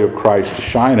glory of Christ to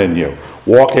shine in you,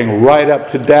 walking right up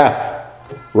to death.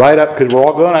 Right up, because we're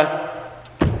all gonna.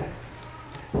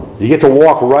 You get to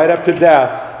walk right up to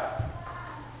death.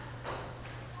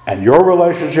 And your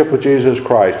relationship with Jesus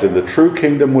Christ and the true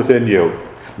kingdom within you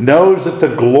knows that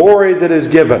the glory that is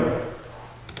given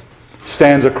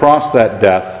stands across that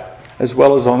death as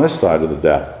well as on this side of the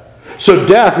death. So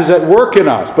death is at work in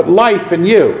us, but life in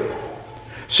you.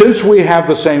 Since we have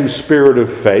the same spirit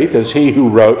of faith as he who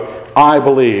wrote, I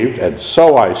believed, and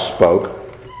so I spoke,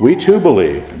 we too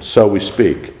believe, and so we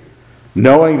speak,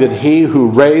 knowing that he who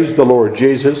raised the Lord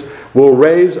Jesus will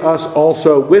raise us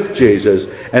also with Jesus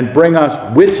and bring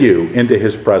us with you into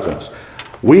his presence.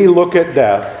 We look at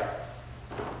death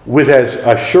with as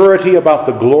a surety about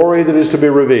the glory that is to be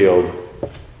revealed,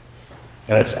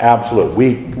 and it's absolute.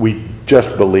 We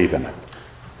just believe in it.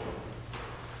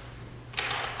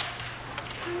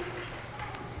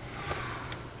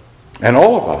 And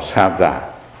all of us have that.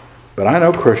 But I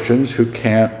know Christians who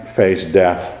can't face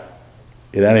death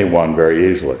in anyone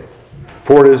very easily.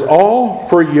 For it is all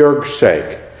for your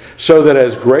sake, so that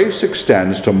as grace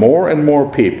extends to more and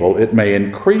more people, it may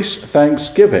increase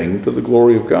thanksgiving to the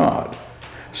glory of God.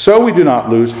 So we do not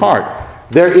lose heart.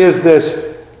 There is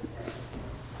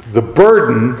the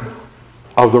burden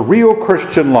of the real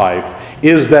Christian life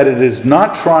is that it is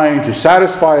not trying to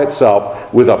satisfy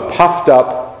itself with a puffed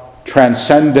up,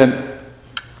 transcendent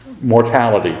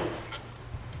mortality.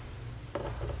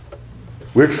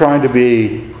 We're trying to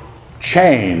be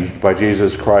changed by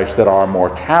Jesus Christ, that our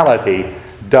mortality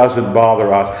doesn't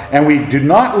bother us. And we do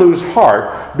not lose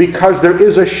heart because there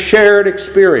is a shared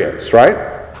experience,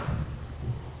 right?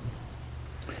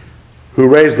 Who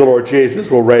raised the Lord Jesus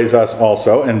will raise us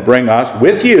also and bring us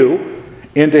with you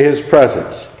into his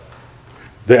presence.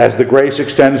 As the grace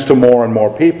extends to more and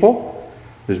more people,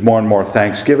 There's more and more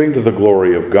thanksgiving to the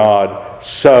glory of God,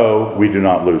 so we do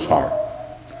not lose heart.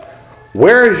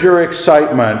 Where is your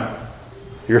excitement,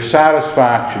 your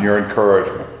satisfaction, your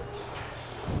encouragement?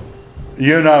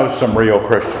 You know some real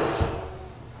Christians.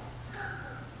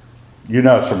 You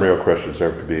know some real Christians.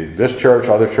 There could be this church,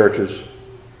 other churches.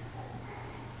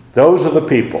 Those are the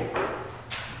people.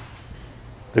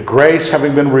 The grace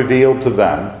having been revealed to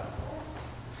them.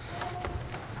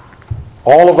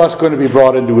 All of us going to be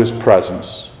brought into His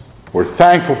presence. We're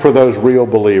thankful for those real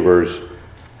believers.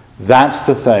 That's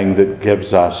the thing that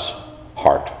gives us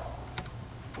heart.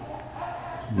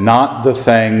 Not the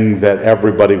thing that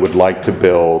everybody would like to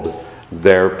build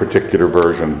their particular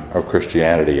version of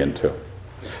Christianity into.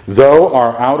 Though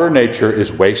our outer nature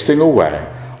is wasting away,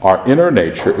 our inner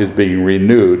nature is being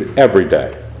renewed every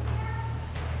day.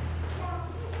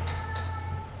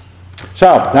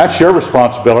 So, that's your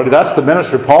responsibility. That's the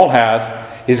ministry Paul has.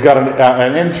 He's got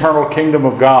an internal kingdom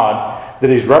of God that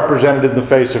he's represented in the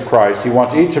face of Christ. He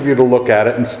wants each of you to look at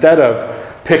it instead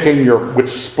of picking which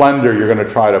splendor you're going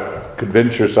to try to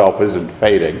convince yourself isn't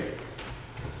fading.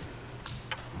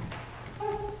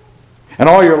 And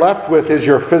all you're left with is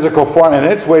your physical form, and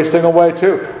it's wasting away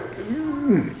too.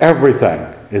 Everything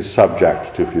is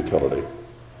subject to futility,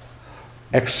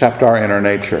 except our inner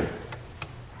nature.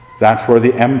 That's where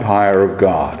the empire of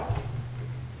God.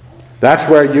 That's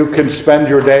where you can spend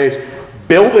your days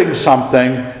building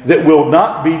something that will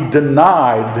not be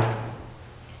denied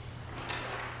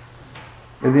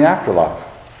in the afterlife.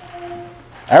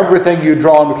 Everything you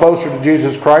draw closer to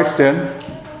Jesus Christ in,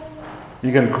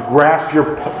 you can grasp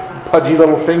your pudgy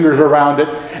little fingers around it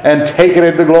and take it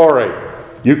into glory.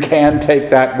 You can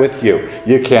take that with you.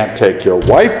 You can't take your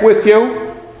wife with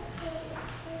you.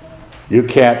 You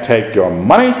can't take your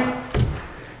money.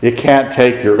 You can't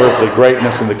take your earthly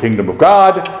greatness in the kingdom of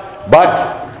God.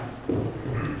 But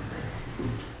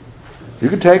you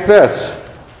can take this,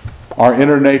 our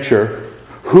inner nature,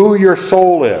 who your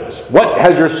soul is. What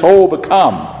has your soul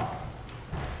become?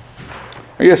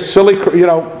 Are you a silly,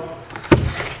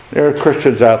 there are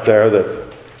Christians out there that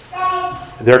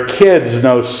their kids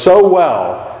know so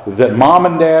well that mom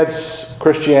and dad's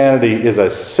Christianity is a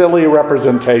silly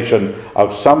representation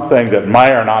of something that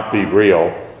may or not be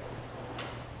real,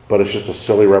 but it's just a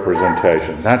silly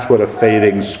representation. That's what a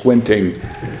fading, squinting,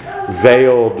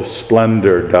 veiled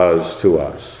splendor does to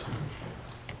us.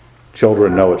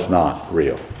 Children know it's not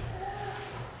real.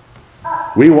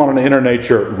 We want an inner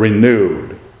nature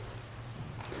renewed.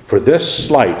 For this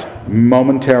slight,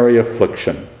 momentary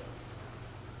affliction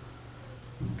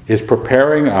is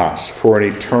preparing us for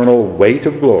an eternal weight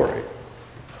of glory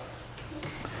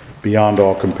beyond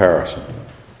all comparison.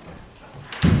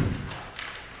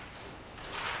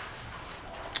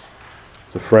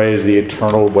 The phrase, the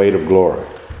eternal weight of glory.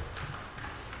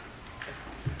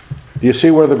 Do you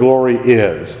see where the glory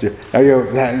is? Are you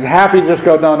happy to just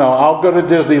go, no, I'll go to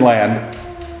Disneyland.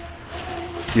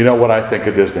 You know what I think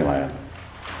of Disneyland.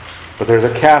 But there's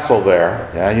a castle there.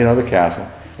 Yeah, you know the castle.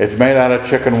 It's made out of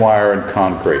chicken wire and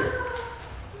concrete.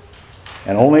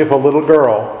 And only if a little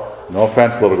girl, no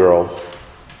offense little girls,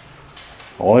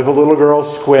 only if a little girl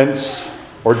squints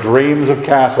or dreams of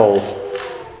castles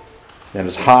and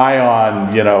is high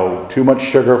on, too much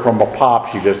sugar from a pop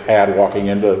she just had walking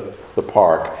into the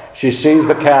park, she sees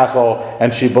the castle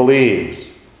and she believes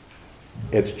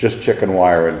it's just chicken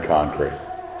wire and concrete.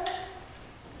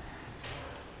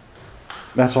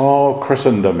 That's all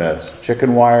Christendom is.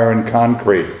 Chicken wire and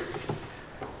concrete.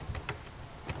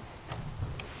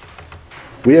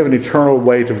 We have an eternal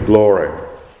weight of glory.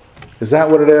 Is that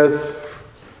what it is?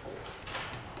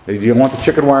 Do you want the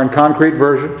chicken wire and concrete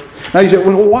version? Now you say,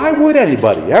 well, why would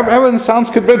anybody? Everything sounds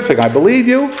convincing. I believe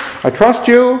you. I trust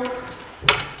you.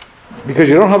 Because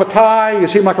you don't have a tie. You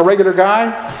seem like a regular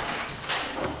guy.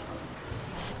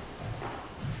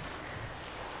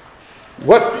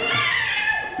 What?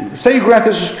 Say you grant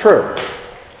this is true.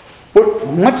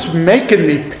 What's making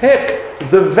me pick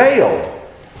the veiled?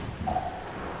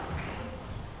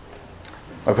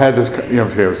 I've had this,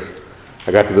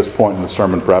 I got to this point in the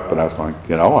sermon prep and I was going,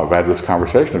 I've had this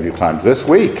conversation a few times this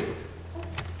week.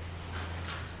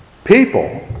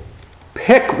 People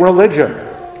pick religion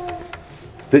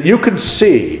that you can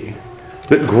see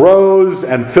that grows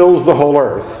and fills the whole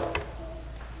earth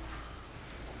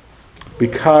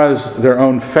because their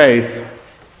own faith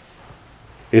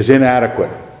is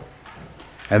inadequate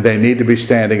and they need to be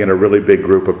standing in a really big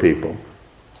group of people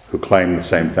who claim the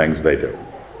same things they do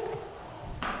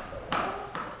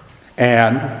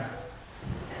and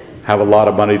have a lot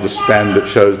of money to spend that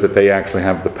shows that they actually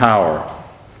have the power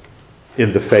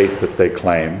in the faith that they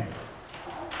claim,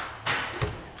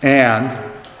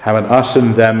 and have an us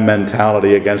and them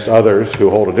mentality against others who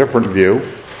hold a different view,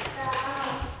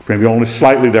 maybe only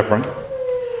slightly different,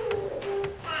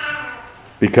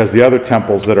 because the other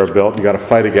temples that are built, you got to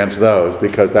fight against those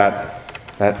because that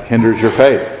hinders your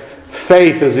faith.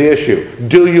 Faith is the issue.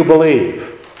 Do you believe?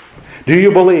 Do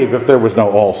you believe if there was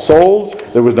no All Souls,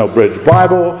 there was no Bridge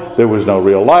Bible, there was no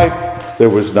Real Life, there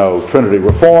was no Trinity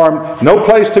Reformed, no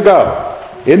place to go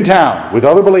in town with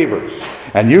other believers,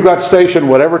 and you got stationed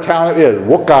whatever town it is,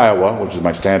 Wook, Iowa, which is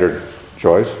my standard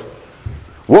choice,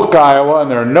 Wook, Iowa,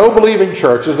 and there are no believing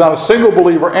churches, not a single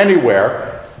believer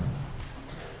anywhere,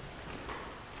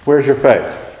 where's your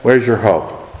faith? Where's your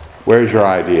hope? Where's your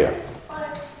idea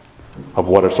of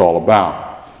what it's all about?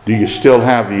 Do you still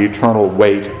have the eternal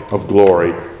weight of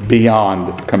glory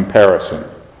beyond comparison?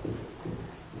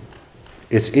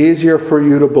 It's easier for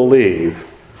you to believe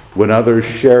when others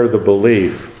share the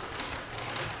belief,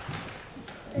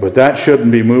 but that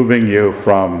shouldn't be moving you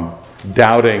from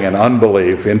doubting and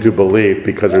unbelief into belief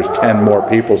because there's 10 more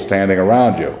people standing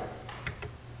around you.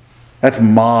 That's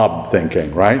mob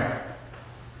thinking, right?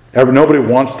 Nobody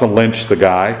wants to lynch the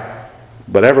guy,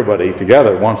 but everybody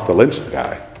together wants to lynch the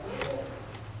guy.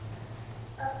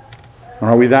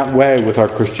 Are we that way with our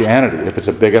Christianity? If it's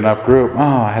a big enough group,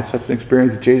 I had such an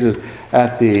experience with Jesus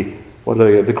at the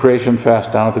Creation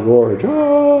Fest down at the Gorge.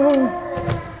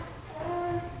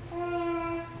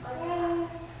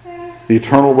 The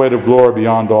eternal weight of glory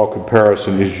beyond all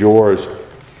comparison is yours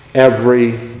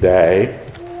every day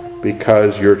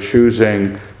because you're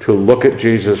choosing to look at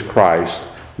Jesus Christ,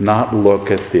 not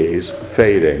look at these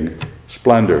fading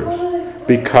splendors.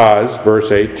 Because,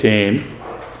 verse 18,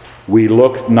 we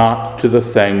look not to the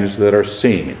things that are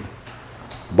seen,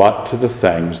 but to the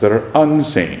things that are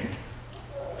unseen.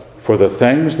 For the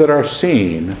things that are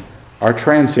seen are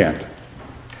transient,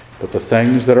 but the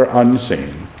things that are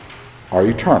unseen are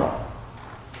eternal.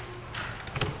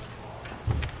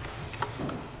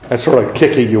 That's sort of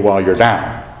kicking you while you're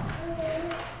down.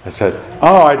 It says,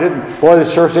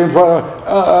 this sure seems...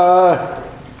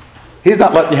 he's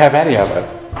not letting you have any of it.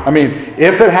 I mean,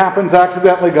 if it happens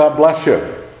accidentally, God bless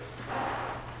you.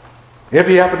 If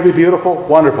you happen to be beautiful,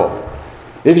 wonderful.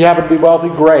 If you happen to be wealthy,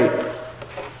 great.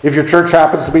 If your church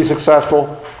happens to be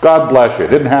successful, God bless you. It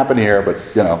didn't happen here, but,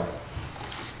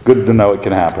 good to know it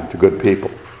can happen to good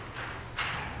people.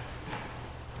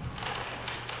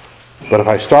 But if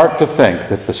I start to think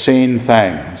that the seen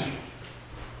things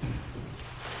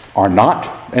are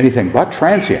not anything but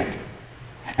transient,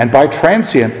 and by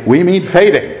transient we mean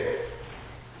fading,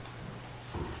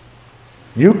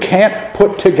 you can't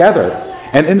put together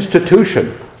an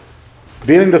institution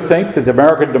beginning to think that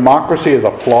American democracy is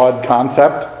a flawed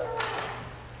concept.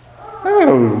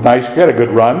 Nice, get a good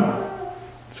run.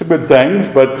 Some good things,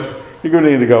 but you're going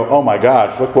to need to go, oh my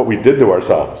gosh, look what we did to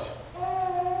ourselves.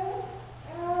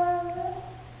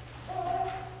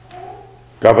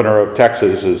 Governor of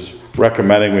Texas is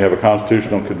recommending we have a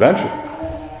constitutional convention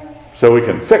so we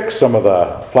can fix some of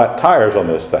the flat tires on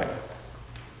this thing.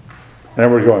 And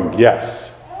everybody's going,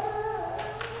 yes.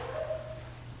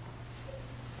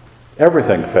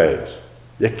 Everything fades.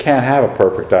 You can't have a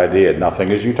perfect idea. Nothing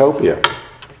is utopia.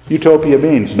 Utopia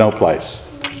means no place.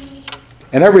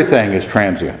 And everything is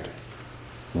transient.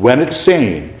 When it's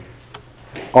seen,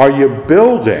 are you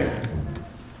building?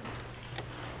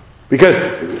 Because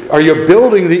are you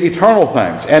building the eternal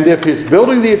things? And if it's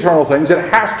building the eternal things,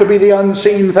 it has to be the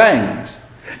unseen things.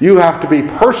 You have to be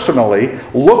personally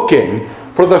looking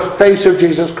for the face of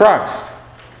Jesus Christ.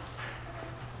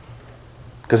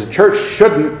 Because the church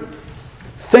shouldn't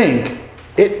think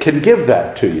it can give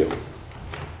that to you.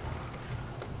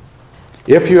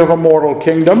 If you have a mortal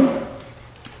kingdom,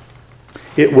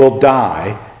 it will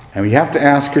die. And you have to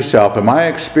ask yourself, am I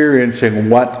experiencing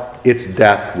what its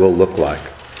death will look like?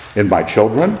 In my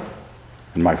children,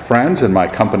 in my friends, in my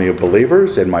company of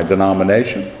believers, in my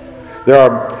denomination? There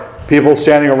are people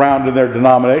standing around in their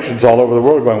denominations all over the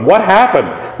world going, what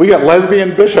happened? We got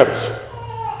lesbian bishops.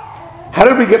 How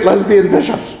did we get lesbian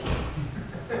bishops?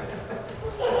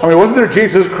 I mean, wasn't there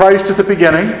Jesus Christ at the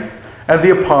beginning and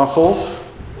the apostles?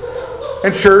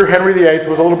 And sure, Henry VIII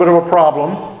was a little bit of a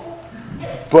problem,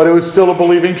 but it was still a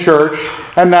believing church,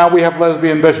 and now we have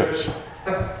lesbian bishops.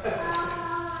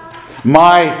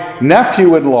 My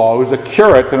nephew-in-law, who's a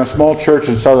curate in a small church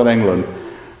in southern England,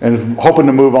 and is hoping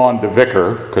to move on to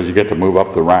vicar, because you get to move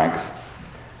up the ranks,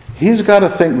 he's got to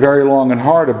think very long and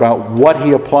hard about what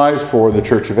he applies for in the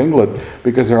Church of England,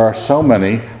 because there are so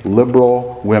many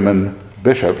liberal women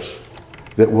bishops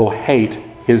that will hate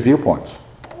his viewpoints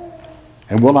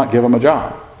and will not give him a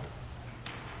job.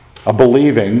 A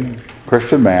believing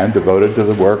Christian man devoted to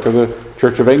the work of the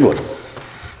Church of England.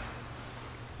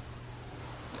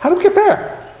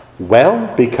 there?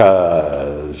 Well,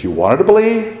 because you wanted to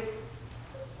believe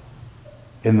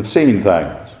in the seen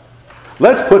things.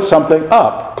 Let's put something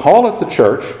up, call it the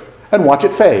church, and watch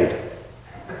it fade.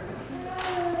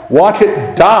 Watch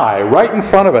it die right in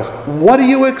front of us. What do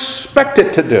you expect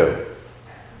it to do?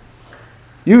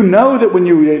 You know that when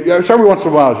every once in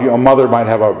a while, a mother might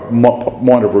have a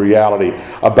moment of reality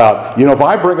about, if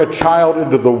I bring a child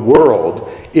into the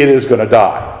world, it is going to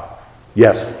die.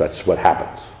 Yes, that's what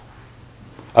happens.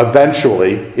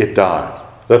 Eventually, it dies.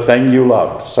 The thing you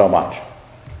loved so much,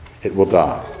 it will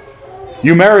die.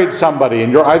 You married somebody,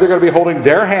 and you're either going to be holding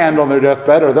their hand on their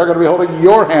deathbed, or they're going to be holding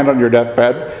your hand on your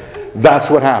deathbed. That's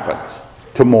what happens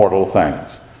to mortal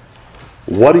things.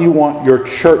 What do you want your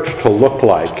church to look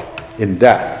like in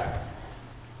death?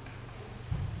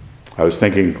 I was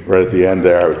thinking right at the end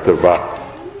there about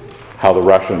how the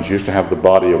Russians used to have the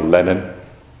body of Lenin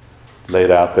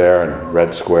laid out there in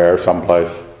Red Square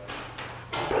someplace,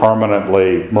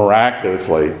 permanently,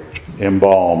 miraculously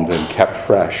embalmed and kept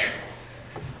fresh.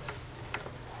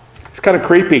 It's kind of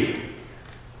creepy.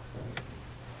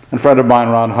 A friend of mine,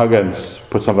 Ron Huggins,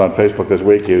 put something on Facebook this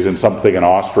week. He was in something in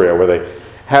Austria where they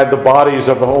had the bodies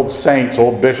of the old saints,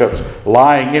 old bishops,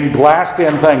 lying in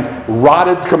glassed-in things,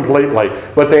 rotted completely,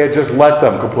 but they had just let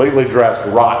them, completely dressed,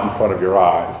 rot in front of your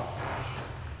eyes.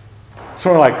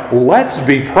 So we're like, let's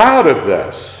be proud of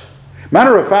this.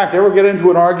 Matter of fact, ever get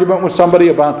into an argument with somebody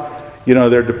about,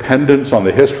 their dependence on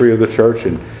the history of the church,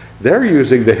 and they're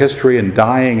using the history and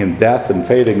dying and death and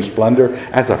fading splendor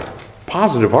as a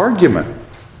positive argument.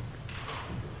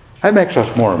 That makes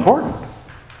us more important.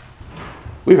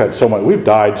 We've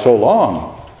died so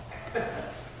long.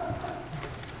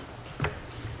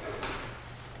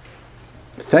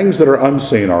 Things that are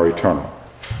unseen are eternal.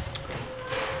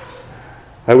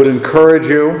 I would encourage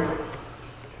you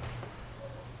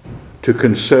to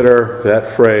consider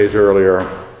that phrase earlier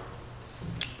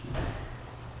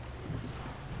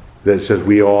that says,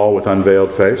 "We all with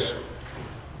unveiled face."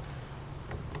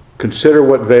 Consider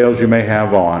what veils you may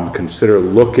have on. Consider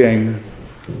looking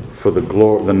for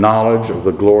the knowledge of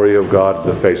the glory of God,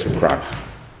 the face of Christ.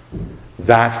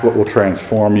 That's what will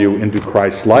transform you into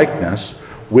Christ's likeness,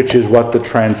 which is what the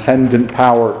transcendent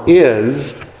power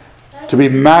is, to be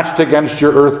matched against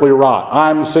your earthly rot.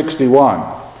 I'm 61.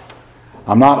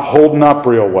 I'm not holding up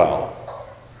real well.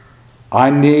 I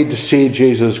need to see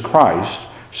Jesus Christ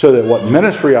so that what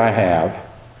ministry I have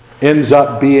ends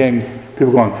up being,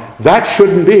 people going, that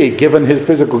shouldn't be given his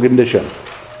physical condition.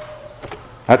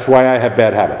 That's why I have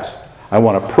bad habits. I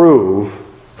want to prove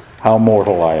how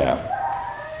mortal I am.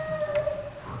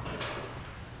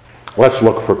 Let's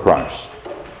look for Christ.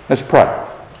 Let's pray.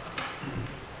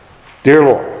 Dear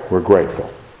Lord, we're grateful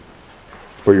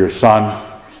for your Son,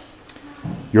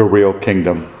 your real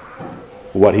kingdom,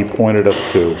 what he pointed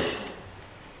us to.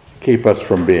 Keep us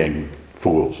from being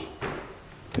fools.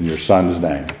 In your Son's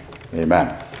name,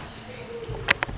 amen.